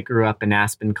mentioned, I grew up in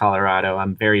Aspen, Colorado.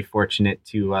 I'm very fortunate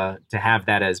to have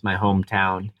that as my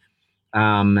hometown.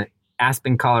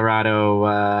 Aspen,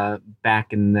 Colorado,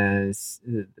 back in the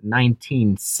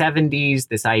 1970s,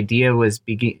 this idea was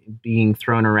being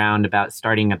thrown around about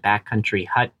starting a backcountry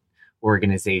hut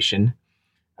organization.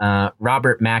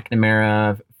 Robert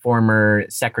McNamara, former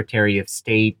Secretary of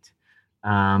State,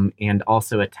 and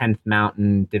also a 10th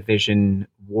Mountain Division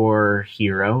war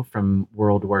hero from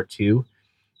World War II,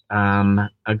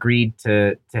 agreed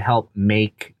to help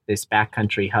make this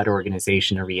backcountry hut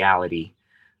organization a reality.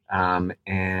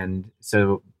 And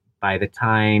so by the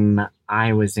time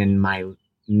I was in my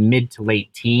mid to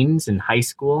late teens in high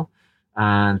school,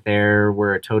 there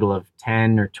were a total of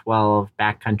 10 or 12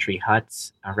 backcountry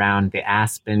huts around the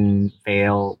Aspen,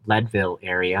 Vail, Leadville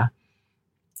area.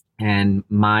 And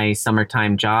my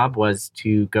summertime job was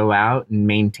to go out and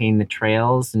maintain the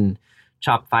trails and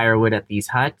chop firewood at these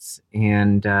huts,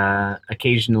 and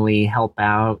occasionally help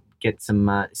out, get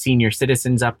some senior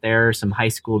citizens up there, some high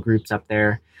school groups up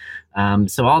there.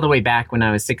 So all the way back when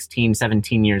I was 16,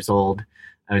 17 years old,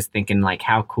 I was thinking, like,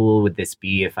 how cool would this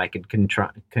be if I could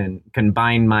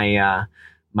combine my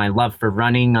love for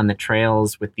running on the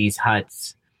trails with these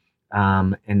huts.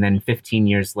 And then 15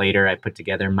 years later, I put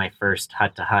together my first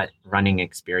hut-to-hut running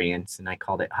experience, and I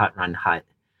called it Hut Run Hut.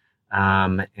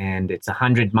 And it's a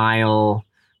 100-mile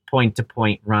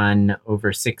point-to-point run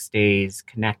over 6 days,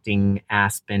 connecting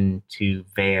Aspen to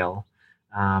Vail.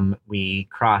 We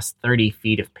cross 30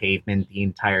 feet of pavement the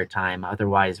entire time.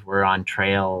 Otherwise, we're on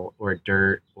trail or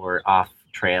dirt or off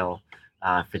trail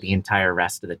for the entire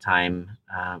rest of the time,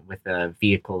 with a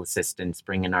vehicle assistance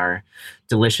bringing our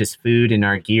delicious food and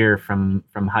our gear from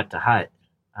hut to hut.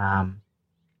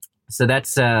 So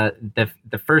that's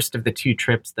the first of the two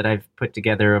trips that I've put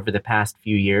together over the past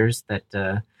few years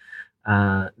that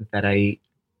I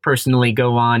personally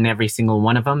go on every single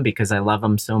one of them because I love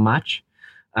them so much.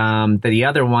 The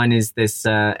other one is this,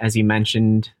 as you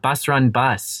mentioned, Bus Run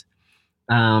Bus.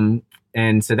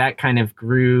 And so that kind of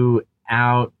grew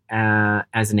out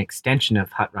as an extension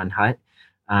of Hut Run Hut.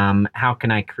 How can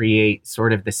I create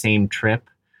sort of the same trip,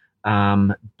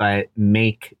 but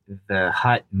make the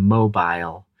hut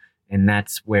mobile? And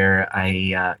that's where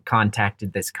I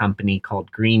contacted this company called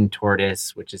Green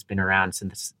Tortoise, which has been around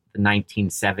since the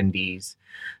 1970s,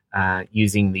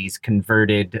 using these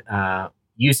converted,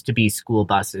 used to be school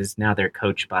buses, now they're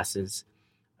coach buses,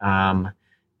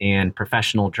 and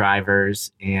professional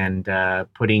drivers, and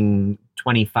putting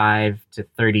 25 to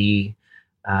 30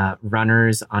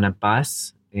 runners on a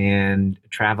bus and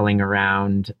traveling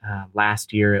around.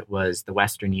 Last year it was the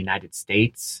Western United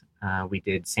States. We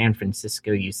did San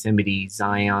Francisco, Yosemite,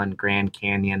 Zion, Grand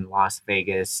Canyon, Las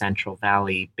Vegas, Central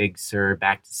Valley, Big Sur,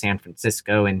 back to San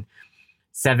Francisco in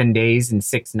 7 days and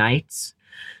 6 nights.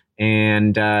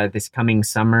 And this coming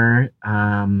summer,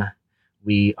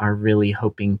 we are really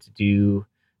hoping to do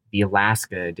the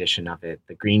Alaska edition of it.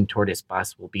 The Green Tortoise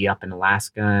bus will be up in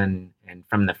Alaska, and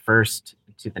from the 1st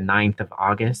to the 9th of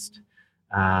August,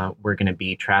 we're going to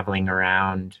be traveling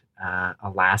around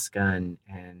Alaska and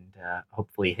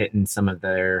hopefully hitting some of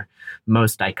their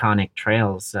most iconic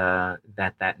trails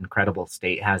that incredible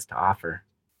state has to offer.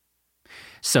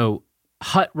 So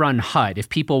Hut Run Hut, if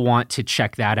people want to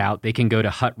check that out, they can go to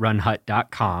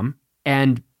hutrunhut.com.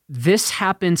 And this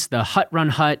happens, the Hut Run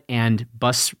Hut and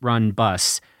Bus Run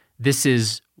Bus, this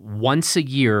is once a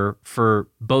year for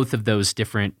both of those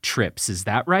different trips. Is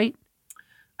that right?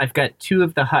 I've got 2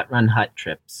 of the Hut Run Hut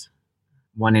trips.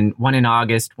 One in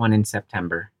August, one in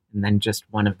September, and then just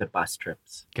one of the bus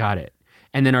trips. Got it.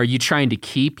 And then are you trying to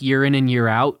keep year in and year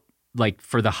out? Like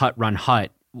for the Hut Run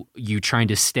Hut, you trying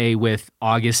to stay with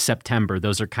August, September?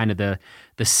 Those are kind of the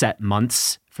set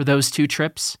months for those 2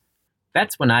 trips?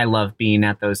 That's when I love being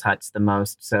at those huts the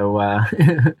most. So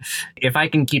if I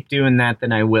can keep doing that,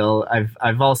 then I will.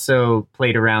 I've also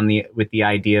played around with the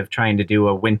idea of trying to do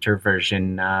a winter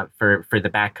version for the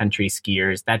backcountry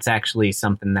skiers. That's actually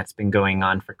something that's been going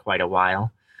on for quite a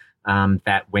while.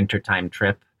 That wintertime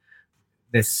trip.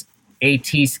 This AT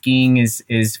skiing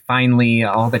is finally,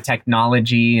 all the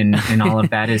technology and all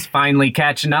of that is finally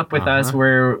catching up with us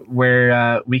where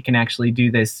we can actually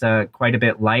do this quite a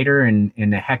bit lighter and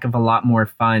a heck of a lot more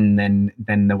fun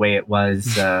than the way it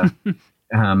was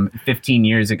 15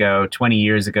 years ago, 20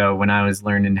 years ago when I was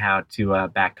learning how to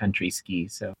backcountry ski.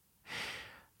 So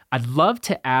I'd love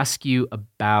to ask you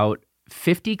about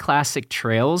 50 classic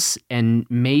trails and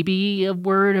maybe a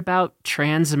word about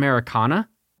Transamericana.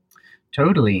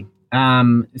 Totally.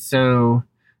 So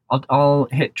I'll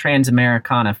hit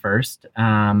Transamericana first.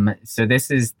 So this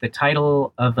is the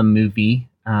title of a movie,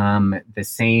 the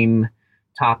same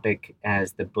topic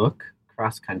as the book,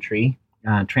 Cross Country.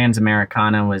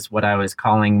 Transamericana was what I was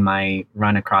calling my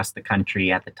run across the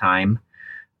country at the time,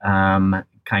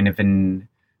 kind of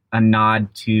a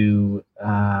nod to,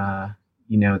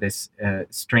 this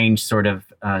strange sort of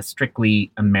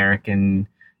strictly American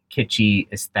kitschy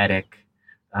aesthetic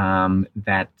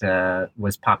that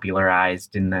was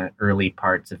popularized in the early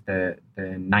parts of the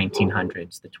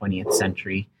 1900s, the 20th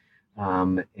century,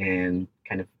 and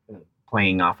kind of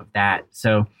playing off of that.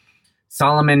 So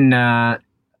Solomon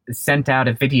sent out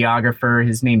a videographer.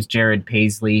 His name's Jared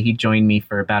Paisley. He joined me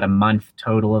for about a month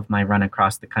total of my run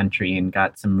across the country and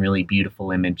got some really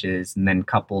beautiful images, and then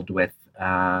coupled with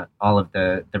all of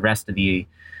the rest of the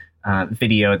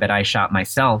video that I shot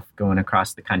myself going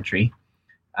across the country.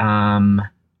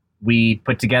 We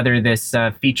put together this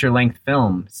feature-length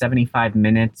film, 75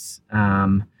 minutes,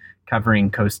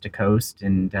 covering coast to coast,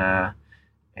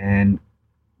 and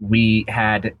we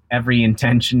had every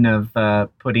intention of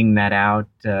putting that out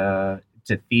to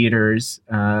theaters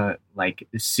like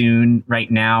soon, right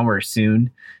now or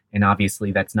soon, and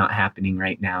obviously that's not happening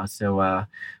right now. So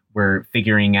we're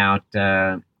figuring out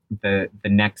the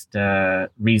next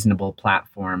reasonable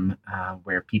platform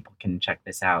where people can check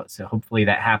this out. So hopefully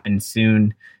that happens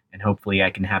soon, and hopefully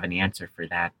I can have an answer for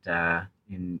that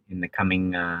in the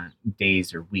coming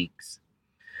days or weeks.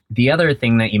 The other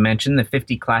thing that you mentioned, the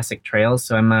 50 classic trails.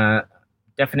 So I'm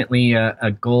definitely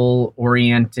a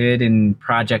goal-oriented and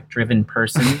project-driven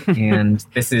person, and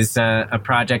this is a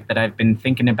project that I've been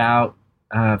thinking about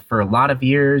for a lot of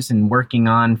years and working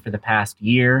on for the past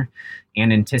year,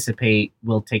 and anticipate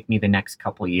will take me the next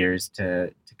couple years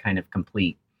to kind of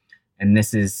complete. And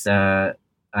this is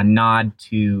a nod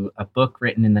to a book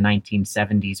written in the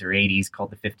 1970s or 80s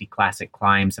called The 50 Classic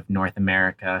Climbs of North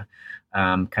America,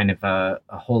 kind of a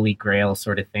holy grail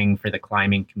sort of thing for the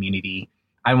climbing community.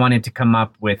 I wanted to come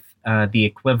up with the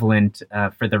equivalent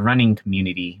for the running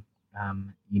community.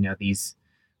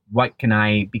 What can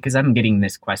I, because I'm getting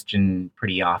this question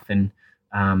pretty often,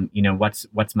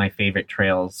 what's my favorite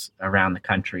trails around the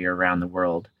country or around the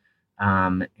world?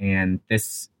 And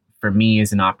this, for me,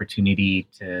 is an opportunity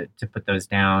to put those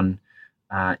down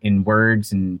in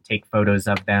words and take photos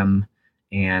of them,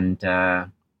 and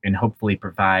hopefully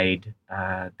provide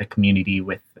the community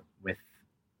with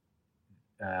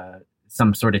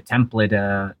some sort of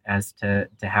template as to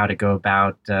how to go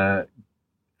about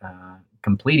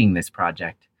completing this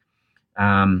project.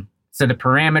 So the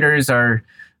parameters are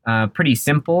pretty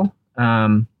simple.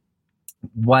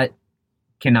 What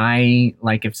can I,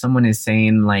 like, if someone is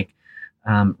saying, like,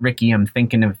 Ricky, I'm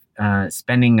thinking of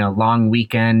spending a long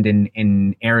weekend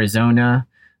in Arizona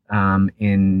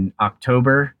in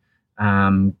October.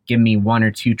 Give me one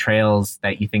or two trails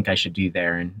that you think I should do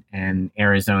there. And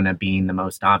Arizona being the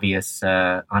most obvious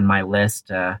on my list.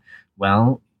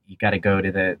 Well, you got to go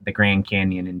to the Grand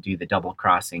Canyon and do the double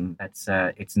crossing. It's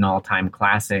an all-time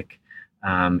classic.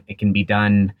 It can be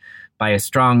done by a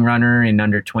strong runner in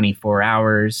under 24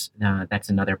 hours. That's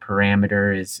another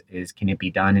parameter is can it be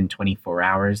done in 24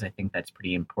 hours? I think that's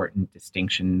pretty important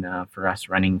distinction for us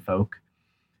running folk.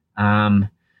 And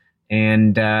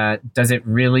does it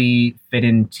really fit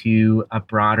into a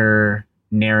broader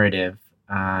narrative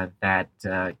that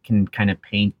can kind of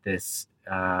paint this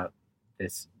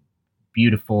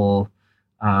beautiful,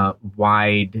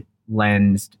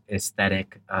 wide-lensed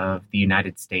aesthetic of the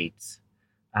United States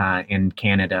and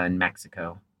Canada and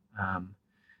Mexico?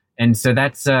 And so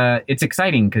that's it's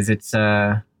exciting because it's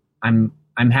I'm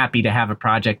happy to have a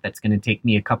project that's going to take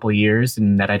me a couple years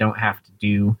and that I don't have to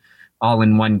do all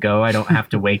in one go. I don't have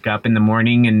to wake up in the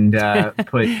morning and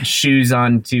put shoes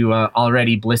on to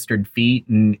already blistered feet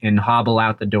and hobble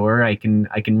out the door. I can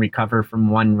recover from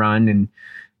one run and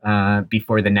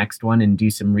before the next one, and do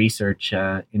some research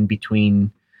in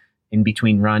between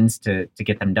runs to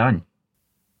get them done.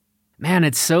 Man,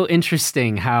 it's so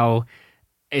interesting how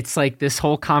it's like this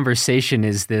whole conversation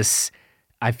is this.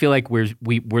 I feel like we're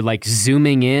like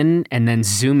zooming in and then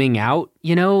zooming out,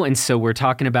 and so we're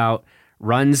talking about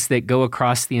runs that go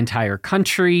across the entire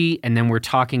country, and then we're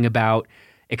talking about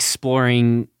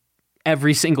exploring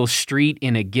every single street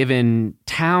in a given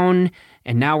town,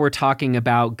 and now we're talking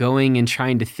about going and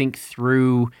trying to think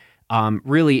through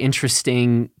really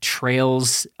interesting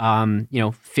trails,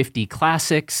 50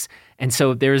 classics. And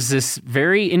so there's this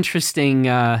very interesting,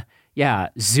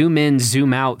 zoom in,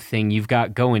 zoom out thing you've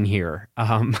got going here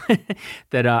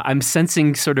that I'm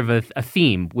sensing sort of a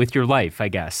theme with your life, I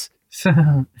guess.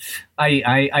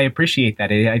 I appreciate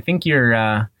that. I think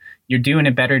you're doing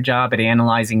a better job at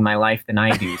analyzing my life than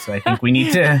I do. So I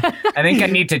think I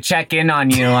need to check in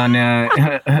on you on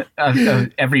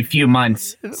every few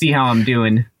months, see how I'm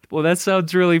doing. Well, that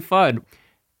sounds really fun.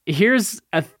 Here's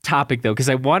a topic, though, because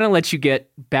I want to let you get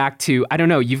back to, I don't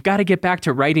know, you've got to get back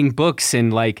to writing books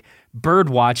and like bird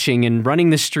watching and running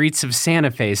the streets of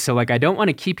Santa Fe. So like, I don't want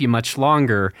to keep you much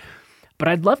longer, but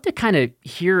I'd love to kind of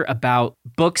hear about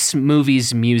books,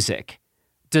 movies, music.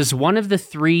 Does one of the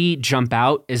three jump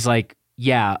out as like,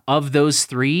 yeah, of those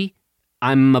three,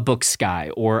 I'm a books guy,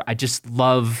 or I just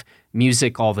love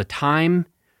music all the time?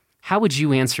 How would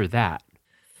you answer that?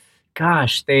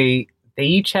 Gosh, they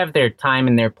each have their time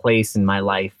and their place in my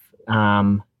life.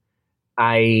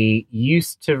 I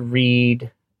used to read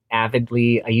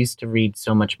avidly. I used to read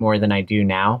so much more than I do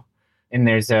now. And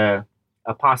there's a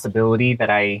possibility that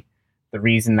the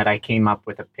reason that I came up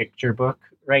with a picture book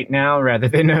right now rather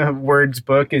than a words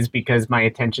book is because my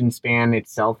attention span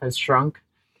itself has shrunk.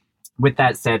 With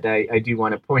that said, I do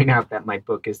want to point out that my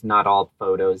book is not all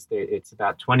photos. It's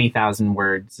about 20,000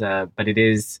 words, but it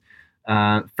is,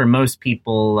 for most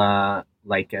people,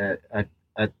 like a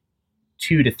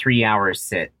 2 to 3 hour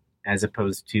sit, as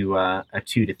opposed to a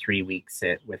 2 to 3 week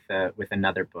sit with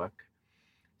another book.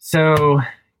 So,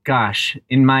 gosh,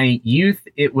 in my youth,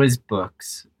 it was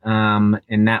books,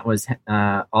 and that was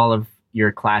all of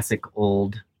your classic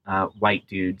old white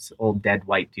dudes, old dead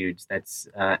white dudes. That's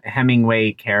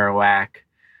Hemingway, Kerouac.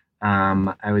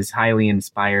 I was highly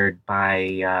inspired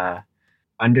by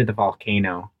Under the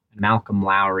Volcano, Malcolm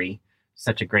Lowry.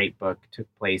 Such a great book. Took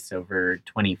place over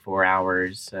 24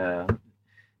 hours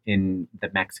in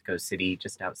the Mexico City,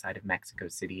 just outside of Mexico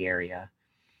City area.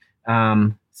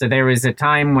 So there was a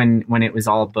time when it was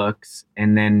all books,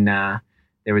 and then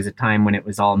there was a time when it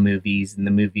was all movies, and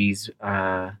the movies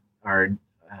are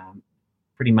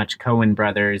pretty much Coen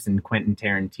Brothers and Quentin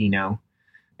Tarantino.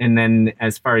 And then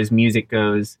as far as music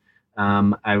goes,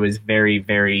 I was very,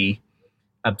 very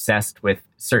obsessed with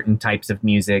certain types of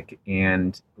music,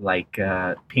 and like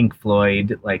Pink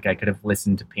Floyd. Like I could have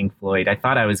listened to Pink Floyd. I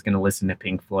thought I was going to listen to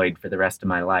Pink Floyd for the rest of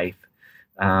my life.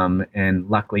 And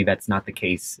luckily that's not the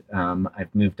case.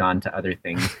 I've moved on to other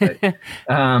things. But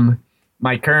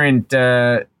my current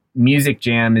music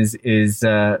jam is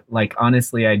like,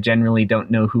 honestly, I generally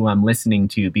don't know who I'm listening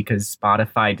to because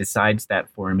Spotify decides that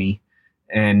for me.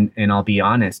 And I'll be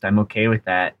honest, I'm okay with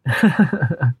that.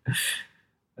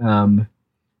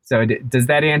 So does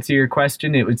that answer your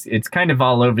question? It's kind of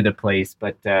all over the place,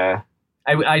 but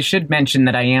I should mention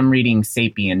that I am reading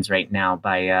 *Sapiens* right now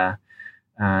by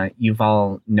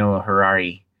Yuval Noah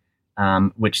Harari,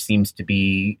 which seems to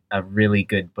be a really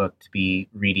good book to be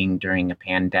reading during a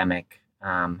pandemic.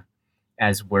 Because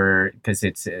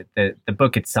it's the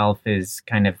book itself is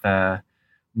kind of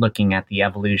looking at the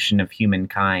evolution of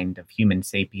humankind, of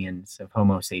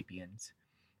Homo sapiens,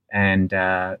 and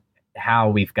how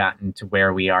we've gotten to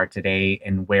where we are today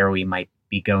and where we might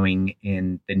be going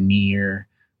in the near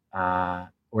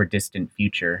or distant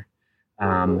future.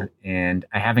 And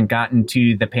I haven't gotten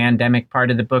to the pandemic part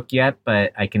of the book yet,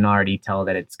 but I can already tell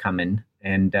that it's coming.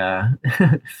 And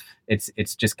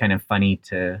it's just kind of funny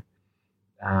to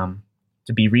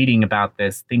be reading about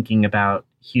this, thinking about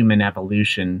human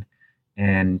evolution.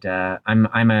 And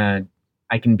I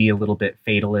can be a little bit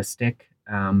fatalistic.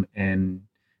 And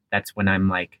that's when I'm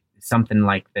like, something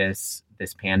like this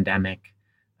pandemic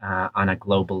on a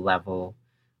global level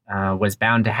was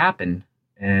bound to happen.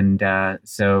 And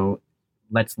so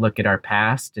let's look at our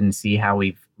past and see how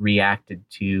we've reacted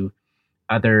to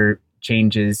other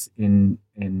changes in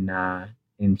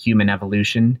human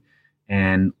evolution.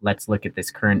 And let's look at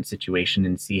this current situation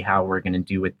and see how we're going to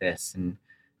do with this, and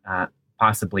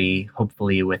possibly,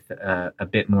 hopefully, with a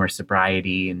bit more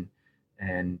sobriety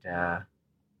and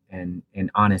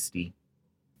honesty.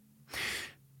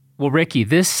 Well, Ricky,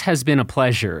 this has been a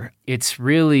pleasure. It's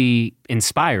really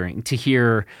inspiring to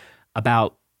hear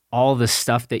about all the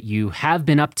stuff that you have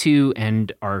been up to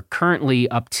and are currently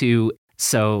up to.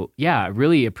 So, yeah, I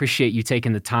really appreciate you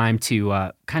taking the time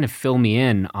to kind of fill me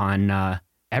in on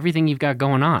everything you've got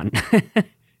going on.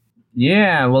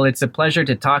 Yeah, well, it's a pleasure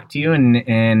to talk to you,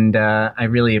 and I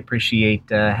really appreciate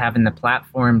having the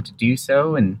platform to do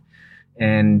so. And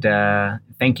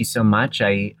thank you so much.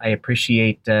 I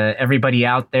appreciate everybody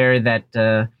out there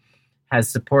that has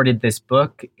supported this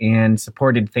book and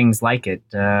supported things like it.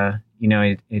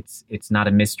 It's not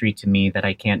a mystery to me that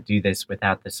I can't do this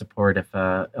without the support of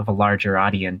a larger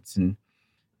audience.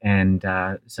 And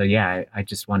so yeah, I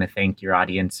just want to thank your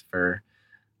audience for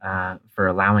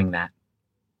allowing that.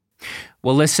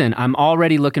 Well, listen, I'm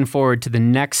already looking forward to the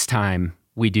next time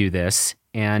we do this.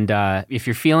 And if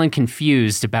you're feeling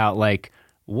confused about like,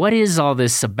 what is all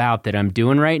this about that I'm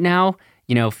doing right now?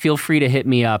 Feel free to hit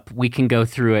me up. We can go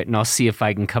through it and I'll see if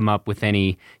I can come up with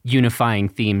any unifying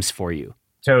themes for you.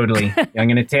 Totally. I'm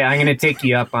gonna take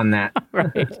you up on that.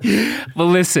 Right. Well,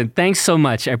 listen, thanks so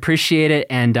much. I appreciate it.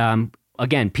 And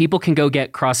again, people can go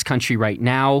get Cross Country right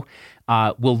now.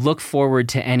 We'll look forward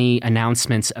to any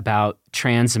announcements about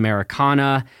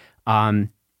Transamericana.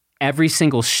 Every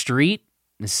single street.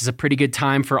 This is a pretty good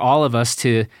time for all of us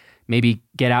to maybe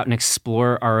get out and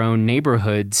explore our own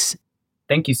neighborhoods.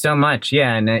 Thank you so much.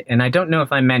 Yeah, and I don't know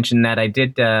if I mentioned that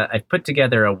I put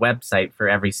together a website for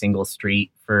every single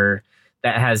street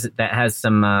that has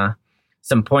some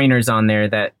pointers on there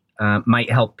that might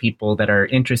help people that are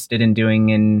interested in doing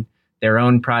in their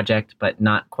own project but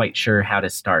not quite sure how to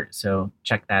start. So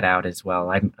check that out as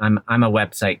well. I'm a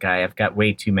website guy. I've got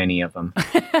way too many of them.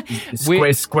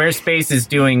 Squarespace is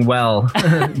doing well.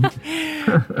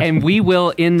 And we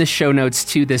will, in the show notes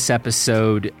to this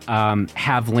episode,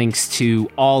 have links to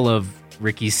all of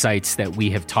Ricky's sites that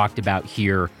we have talked about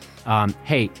here.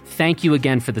 Hey, thank you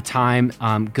again for the time.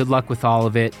 Good luck with all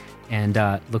of it, and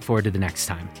look forward to the next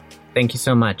time. Thank you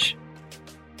so much.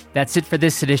 That's it for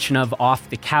this edition of Off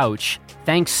the Couch.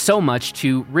 Thanks so much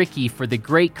to Ricky for the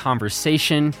great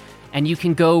conversation. And you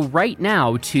can go right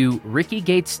now to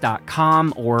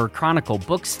rickygates.com or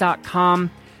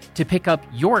chroniclebooks.com to pick up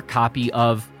your copy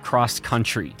of Cross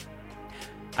Country.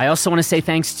 I also want to say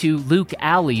thanks to Luke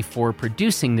Alley for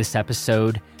producing this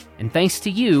episode, and thanks to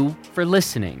you for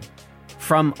listening.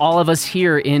 From all of us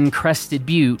here in Crested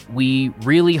Butte, we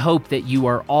really hope that you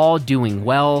are all doing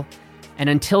well. And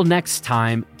until next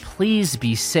time, please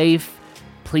be safe.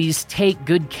 Please take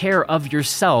good care of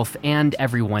yourself and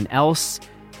everyone else.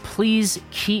 Please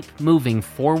keep moving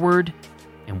forward,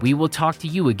 and we will talk to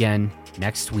you again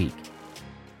next week.